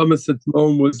 And Somerset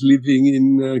Maugham was living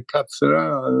in Cap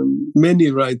Ferrat.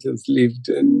 Many writers lived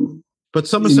in. But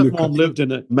Somerset Maugham lived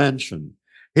in a mansion.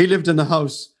 He lived in the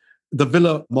house, the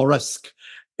Villa Moresque.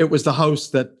 It was the house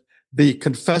that the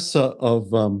confessor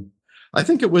of, I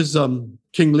think it was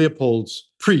King Leopold's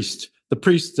priest, the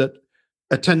priest that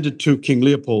attended to King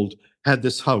Leopold had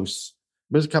this house.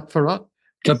 Was it Cap Ferrat?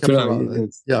 Cap Ferrat,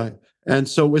 yes. Yeah. And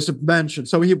so it was a mansion.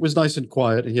 So he was nice and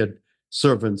quiet. He had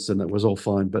servants and it was all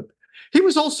fine. But he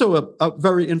was also a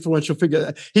very influential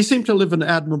figure. He seemed to live an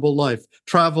admirable life,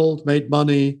 traveled, made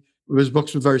money. His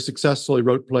books were very successful. He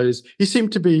wrote plays. He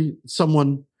seemed to be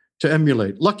someone to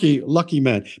emulate. Lucky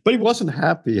man. But he wasn't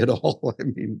happy at all. I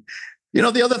mean,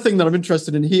 The other thing that I'm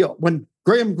interested in here, when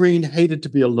Graham Greene hated to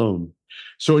be alone.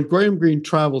 So when Graham Greene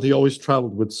traveled, he always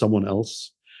traveled with someone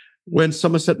else. When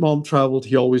Somerset Maugham traveled,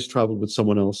 he always traveled with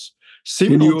someone else.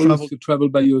 And you always travel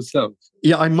by yourself?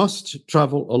 Yeah, I must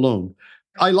travel alone.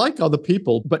 I like other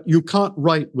people, but you can't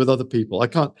write with other people.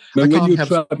 But when you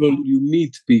travel, you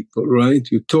meet people, right?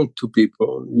 You talk to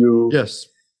people. You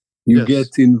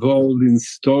get involved in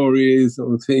stories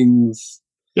or things.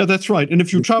 Yeah, that's right. And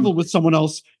if you travel with someone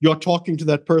else, you're talking to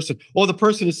that person, or the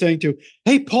person is saying to you,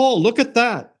 "Hey, Paul, look at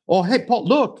that," or "Hey, Paul,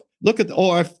 look at,"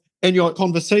 and your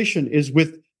conversation is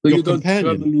with your companion.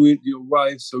 Don't travel with your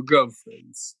wives or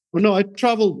girlfriends. Well, no, I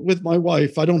travel with my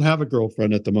wife. I don't have a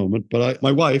girlfriend at the moment, but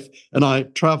my wife and I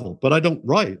travel, but I don't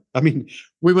write. I mean,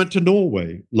 we went to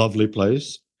Norway, lovely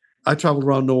place. I traveled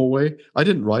around Norway. I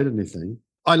didn't write anything.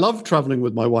 I love traveling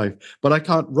with my wife, but I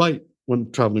can't write when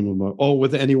traveling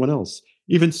with anyone else.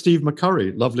 Even Steve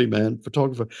McCurry, lovely man,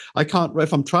 photographer. I can't,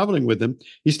 if I'm traveling with him,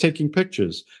 he's taking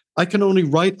pictures. I can only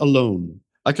write alone.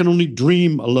 I can only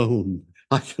dream alone.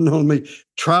 I can only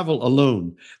travel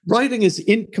alone. Writing is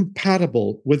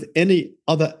incompatible with any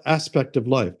other aspect of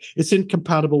life. It's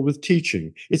incompatible with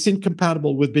teaching. It's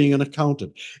incompatible with being an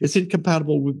accountant. It's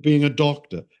incompatible with being a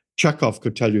doctor. Chekhov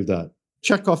could tell you that.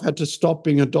 Chekhov had to stop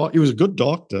being a doctor. He was a good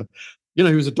doctor. He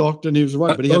was a doctor and he was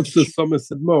right. But he also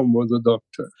Somerset Maugham was a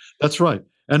doctor. That's right.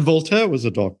 And Voltaire was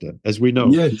a doctor, as we know.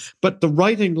 Yes. But the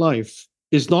writing life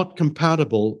is not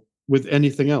compatible with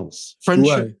anything else.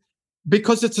 Friendship. Why?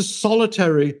 Because it's a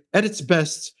solitary, at its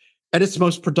best, at its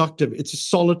most productive, it's a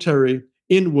solitary,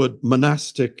 inward,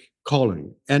 monastic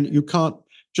calling. And you can't,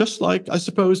 just like, I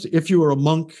suppose, if you were a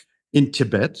monk in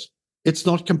Tibet, it's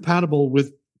not compatible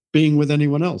with being with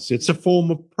anyone else. It's a form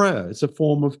of prayer. It's a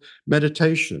form of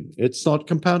meditation. It's not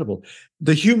compatible.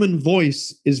 The human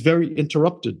voice is very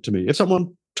interrupted to me. If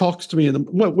someone talks to me,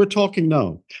 we're talking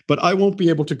now, but I won't be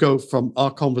able to go from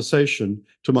our conversation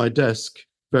to my desk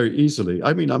very easily.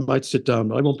 I mean, I might sit down,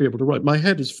 but I won't be able to write. My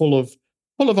head is full of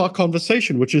our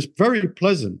conversation, which is very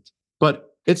pleasant,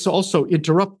 but it's also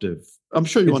interruptive. I'm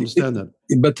sure you understand that.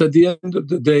 But at the end of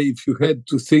the day, if you had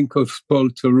to think of Paul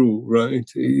Theroux, right?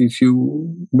 If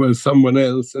you were someone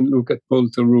else and look at Paul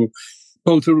Theroux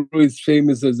is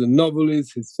famous as a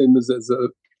novelist. He's famous as a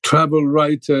travel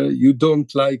writer. You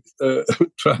don't like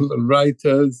travel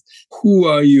writers. Who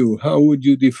are you? How would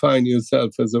you define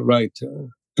yourself as a writer?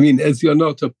 I mean, as you're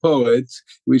not a poet,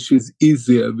 which is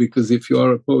easier because if you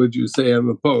are a poet, you say I'm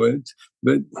a poet.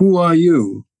 But who are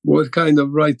you? What kind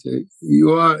of writer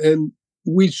you are? And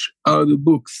which are the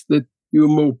books that you're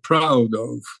more proud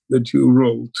of that you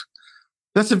wrote?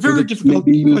 That's a very difficult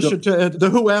question to add. The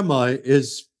who am I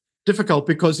is difficult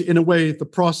because in a way, the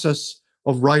process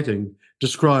of writing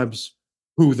describes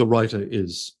who the writer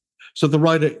is. So the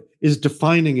writer is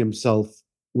defining himself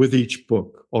with each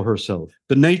book or herself.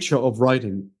 The nature of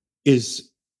writing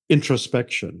is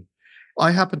introspection.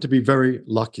 I happen to be very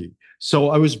lucky. So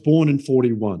I was born in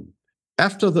 1941.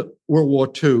 After the World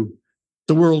War II,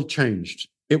 the world changed.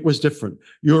 It was different.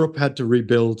 Europe had to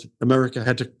rebuild. America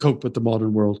had to cope with the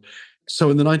modern world. So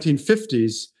in the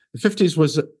 1950s, the 50s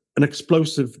was an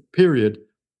explosive period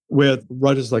where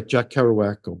writers like Jack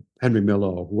Kerouac or Henry Miller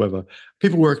or whoever,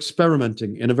 people were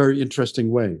experimenting in a very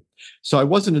interesting way. So I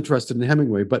wasn't interested in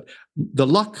Hemingway, but the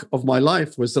luck of my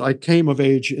life was that I came of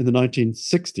age in the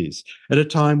 1960s at a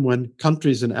time when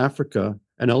countries in Africa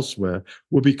and elsewhere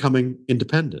were becoming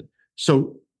independent.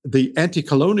 So the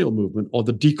anti-colonial movement or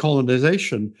the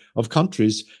decolonization of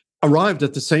countries arrived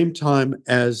at the same time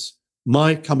as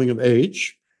my coming of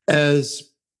age, as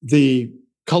the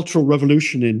Cultural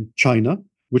Revolution in China,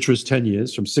 which was 10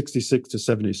 years, from 66 to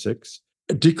 76,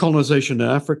 decolonization in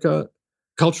Africa,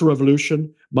 Cultural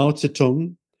Revolution, Mao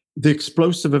Zedong, the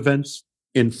explosive events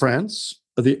in France,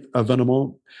 the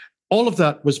avènement. All of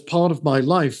that was part of my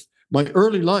life, my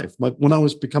early life, when I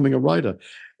was becoming a writer.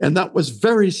 And that was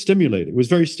very stimulating. It was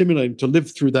very stimulating to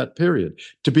live through that period,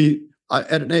 to be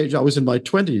at an age, I was in my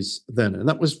 20s then, and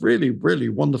that was really, really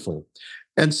wonderful.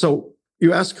 And so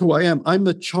you ask who I am. I'm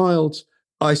the child,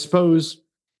 I suppose,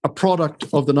 a product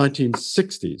of the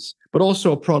 1960s, but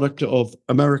also a product of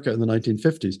America in the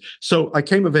 1950s. So I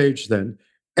came of age then,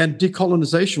 and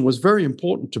decolonization was very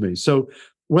important to me. So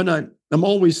when I'm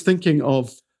always thinking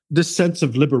of this sense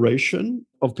of liberation,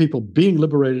 of people being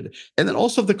liberated, and then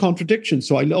also the contradiction.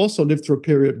 So I also lived through a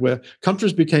period where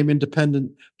countries became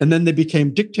independent and then they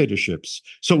became dictatorships.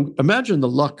 So imagine the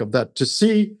luck of that, to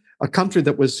see a country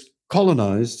that was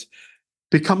colonized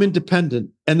become independent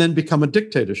and then become a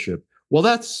dictatorship. Well,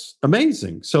 that's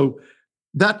amazing. So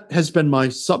that has been my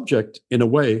subject in a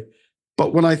way.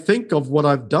 But when I think of what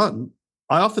I've done,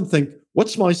 I often think,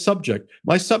 what's my subject?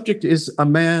 My subject is a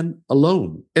man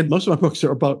alone. And most of my books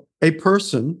are about a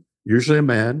person, usually a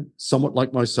man, somewhat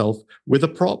like myself, with a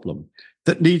problem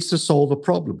that needs to solve a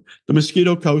problem. The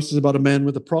Mosquito Coast is about a man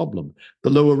with a problem. The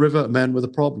Lower River, a man with a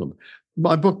problem.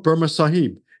 My book, Burma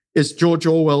Sahib, is George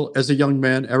Orwell as a young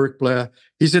man, Eric Blair.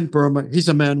 He's in Burma. He's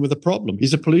a man with a problem.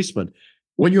 He's a policeman.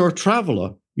 When you're a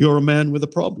traveler, you're a man with a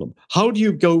problem. How do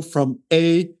you go from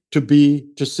A to B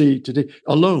to C to D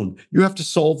alone? You have to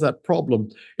solve that problem.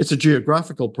 It's a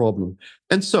geographical problem.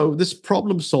 And so this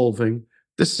problem solving,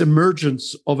 this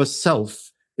emergence of a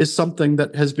self is something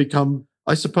that has become,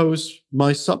 I suppose,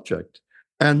 my subject.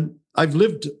 And I've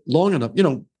lived long enough.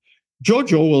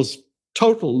 George Orwell's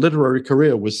total literary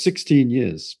career was 16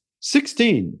 years.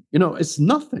 16, it's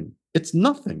nothing. It's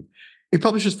nothing. He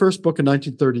published his first book in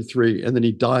 1933, and then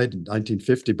he died in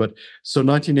 1950. So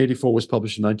 1984 was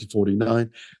published in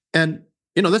 1949. And,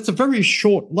 that's a very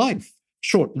short life,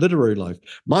 short literary life.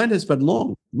 Mine has been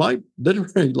long. My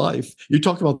literary life, you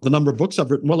talk about the number of books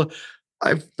I've written. Well,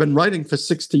 I've been writing for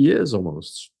 60 years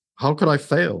almost. How could I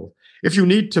fail? If you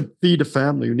need to feed a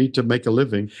family, you need to make a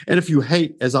living. And if you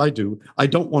hate, as I do, I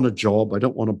don't want a job, I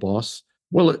don't want a boss.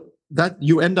 Well, that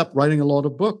you end up writing a lot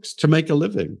of books to make a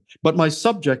living. But my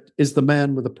subject is the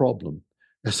man with a problem,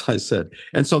 as I said.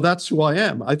 And so that's who I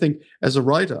am. I think as a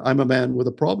writer, I'm a man with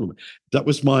a problem. That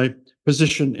was my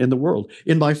position in the world.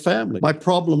 In my family, my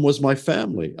problem was my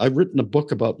family. I've written a book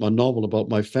about my novel about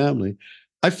my family.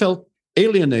 I felt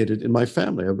alienated in my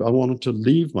family. I wanted to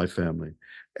leave my family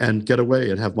and get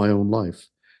away and have my own life.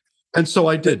 And so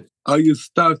I did. Are you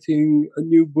starting a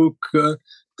new book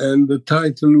and the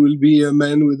title will be A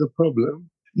Man with a Problem?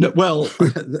 No, well,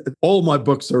 all my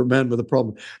books are a man with a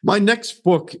problem. My next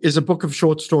book is a book of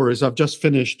short stories. I've just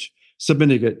finished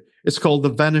submitting it. It's called The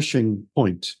Vanishing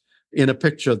Point. In a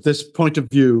picture, this point of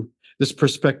view, this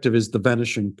perspective is the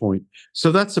vanishing point.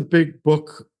 So that's a big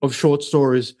book of short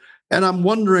stories. And I'm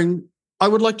wondering, I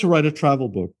would like to write a travel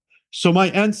book. So my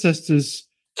ancestors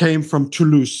came from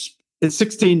Toulouse. In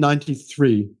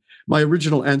 1693, my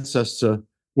original ancestor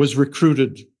was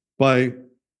recruited by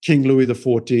King Louis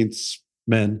XIV's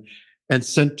men and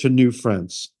sent to New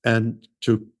France and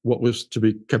to what was to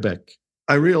be Quebec.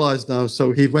 I realize now,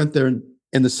 so he went there in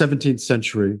the 17th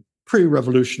century,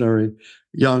 pre-revolutionary,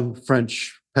 young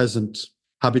French peasant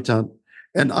habitant.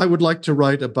 And I would like to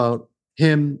write about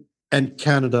him and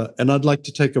Canada, and I'd like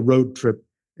to take a road trip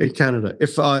in Canada.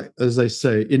 If I, as they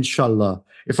say, inshallah,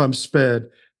 if I'm spared,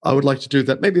 I would like to do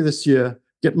that maybe this year,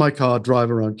 get my car,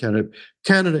 drive around Canada.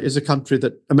 Canada is a country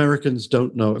that Americans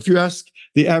don't know. If you ask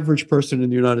the average person in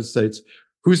the United States,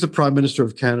 who's the Prime Minister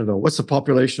of Canada? What's the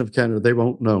population of Canada? They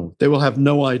won't know. They will have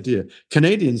no idea.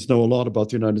 Canadians know a lot about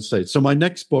the United States. So my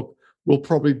next book will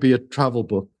probably be a travel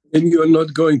book. And you're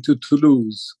not going to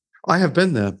Toulouse? I have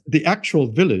been there. The actual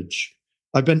village,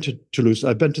 I've been to Toulouse,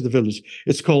 I've been to the village.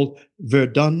 It's called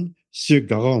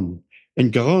Verdun-sur-Garonne.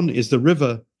 And Garonne is the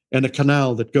river and a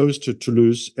canal that goes to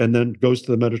Toulouse and then goes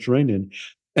to the Mediterranean.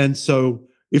 And so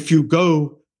if you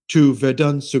go to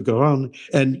Verdun-sur-Garonne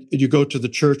and you go to the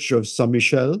church of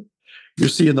Saint-Michel, you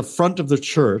see in the front of the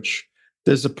church,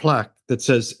 there's a plaque that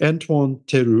says Antoine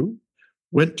Theroux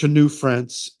went to New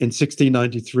France in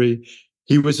 1693.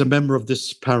 He was a member of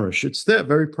this parish. It's there,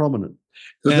 very prominent.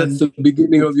 So that's the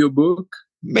beginning of your book?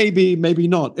 Maybe, maybe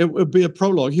not. It would be a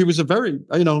prologue. He was a very,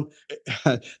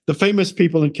 the famous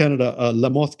people in Canada are La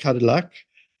Mothe Cadillac,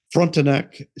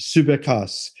 Frontenac,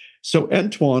 Subercasse. So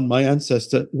Antoine, my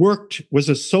ancestor, was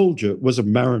a soldier, was a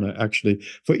mariner actually,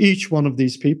 for each one of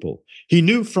these people. He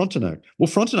knew Frontenac. Well,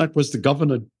 Frontenac was the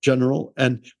governor general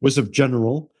and was a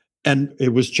general, and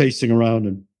it was chasing around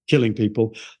and killing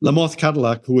people. La Mothe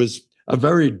Cadillac, who was a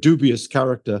very dubious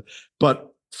character, but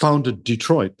founded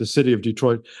Detroit, the city of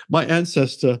Detroit. My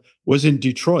ancestor was in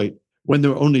Detroit when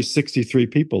there were only 63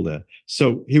 people there.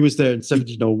 So he was there in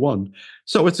 1701.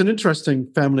 So it's an interesting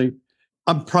family.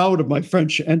 I'm proud of my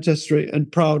French ancestry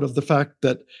and proud of the fact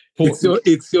that...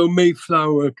 It's your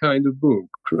Mayflower kind of book.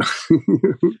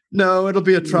 No, it'll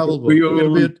be a travel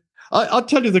book. I'll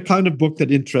tell you the kind of book that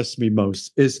interests me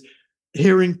most is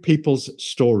hearing people's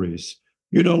stories.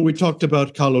 We talked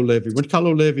about Carlo Levi. When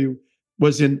Carlo Levi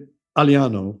was in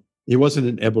Aliano, he wasn't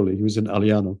in Eboli, he was in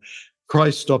Aliano.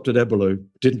 Christ stopped at Eboli,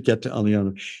 didn't get to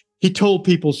Aliano. He told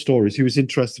people stories. He was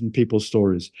interested in people's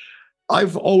stories.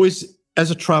 I've always,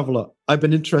 as a traveler, I've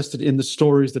been interested in the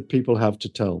stories that people have to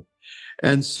tell.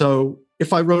 And so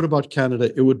if I wrote about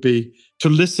Canada, it would be to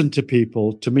listen to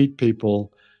people, to meet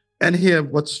people, and hear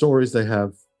what stories they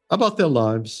have about their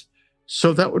lives.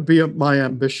 So that would be my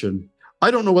ambition.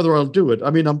 I don't know whether I'll do it.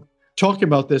 I mean, talking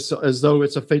about this as though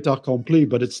it's a fait accompli,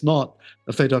 but it's not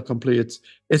a fait accompli.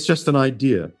 It's just an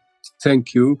idea.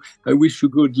 Thank you. I wish you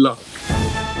good luck.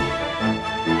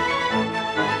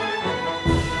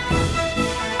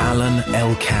 Alain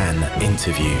Elkann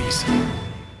interviews.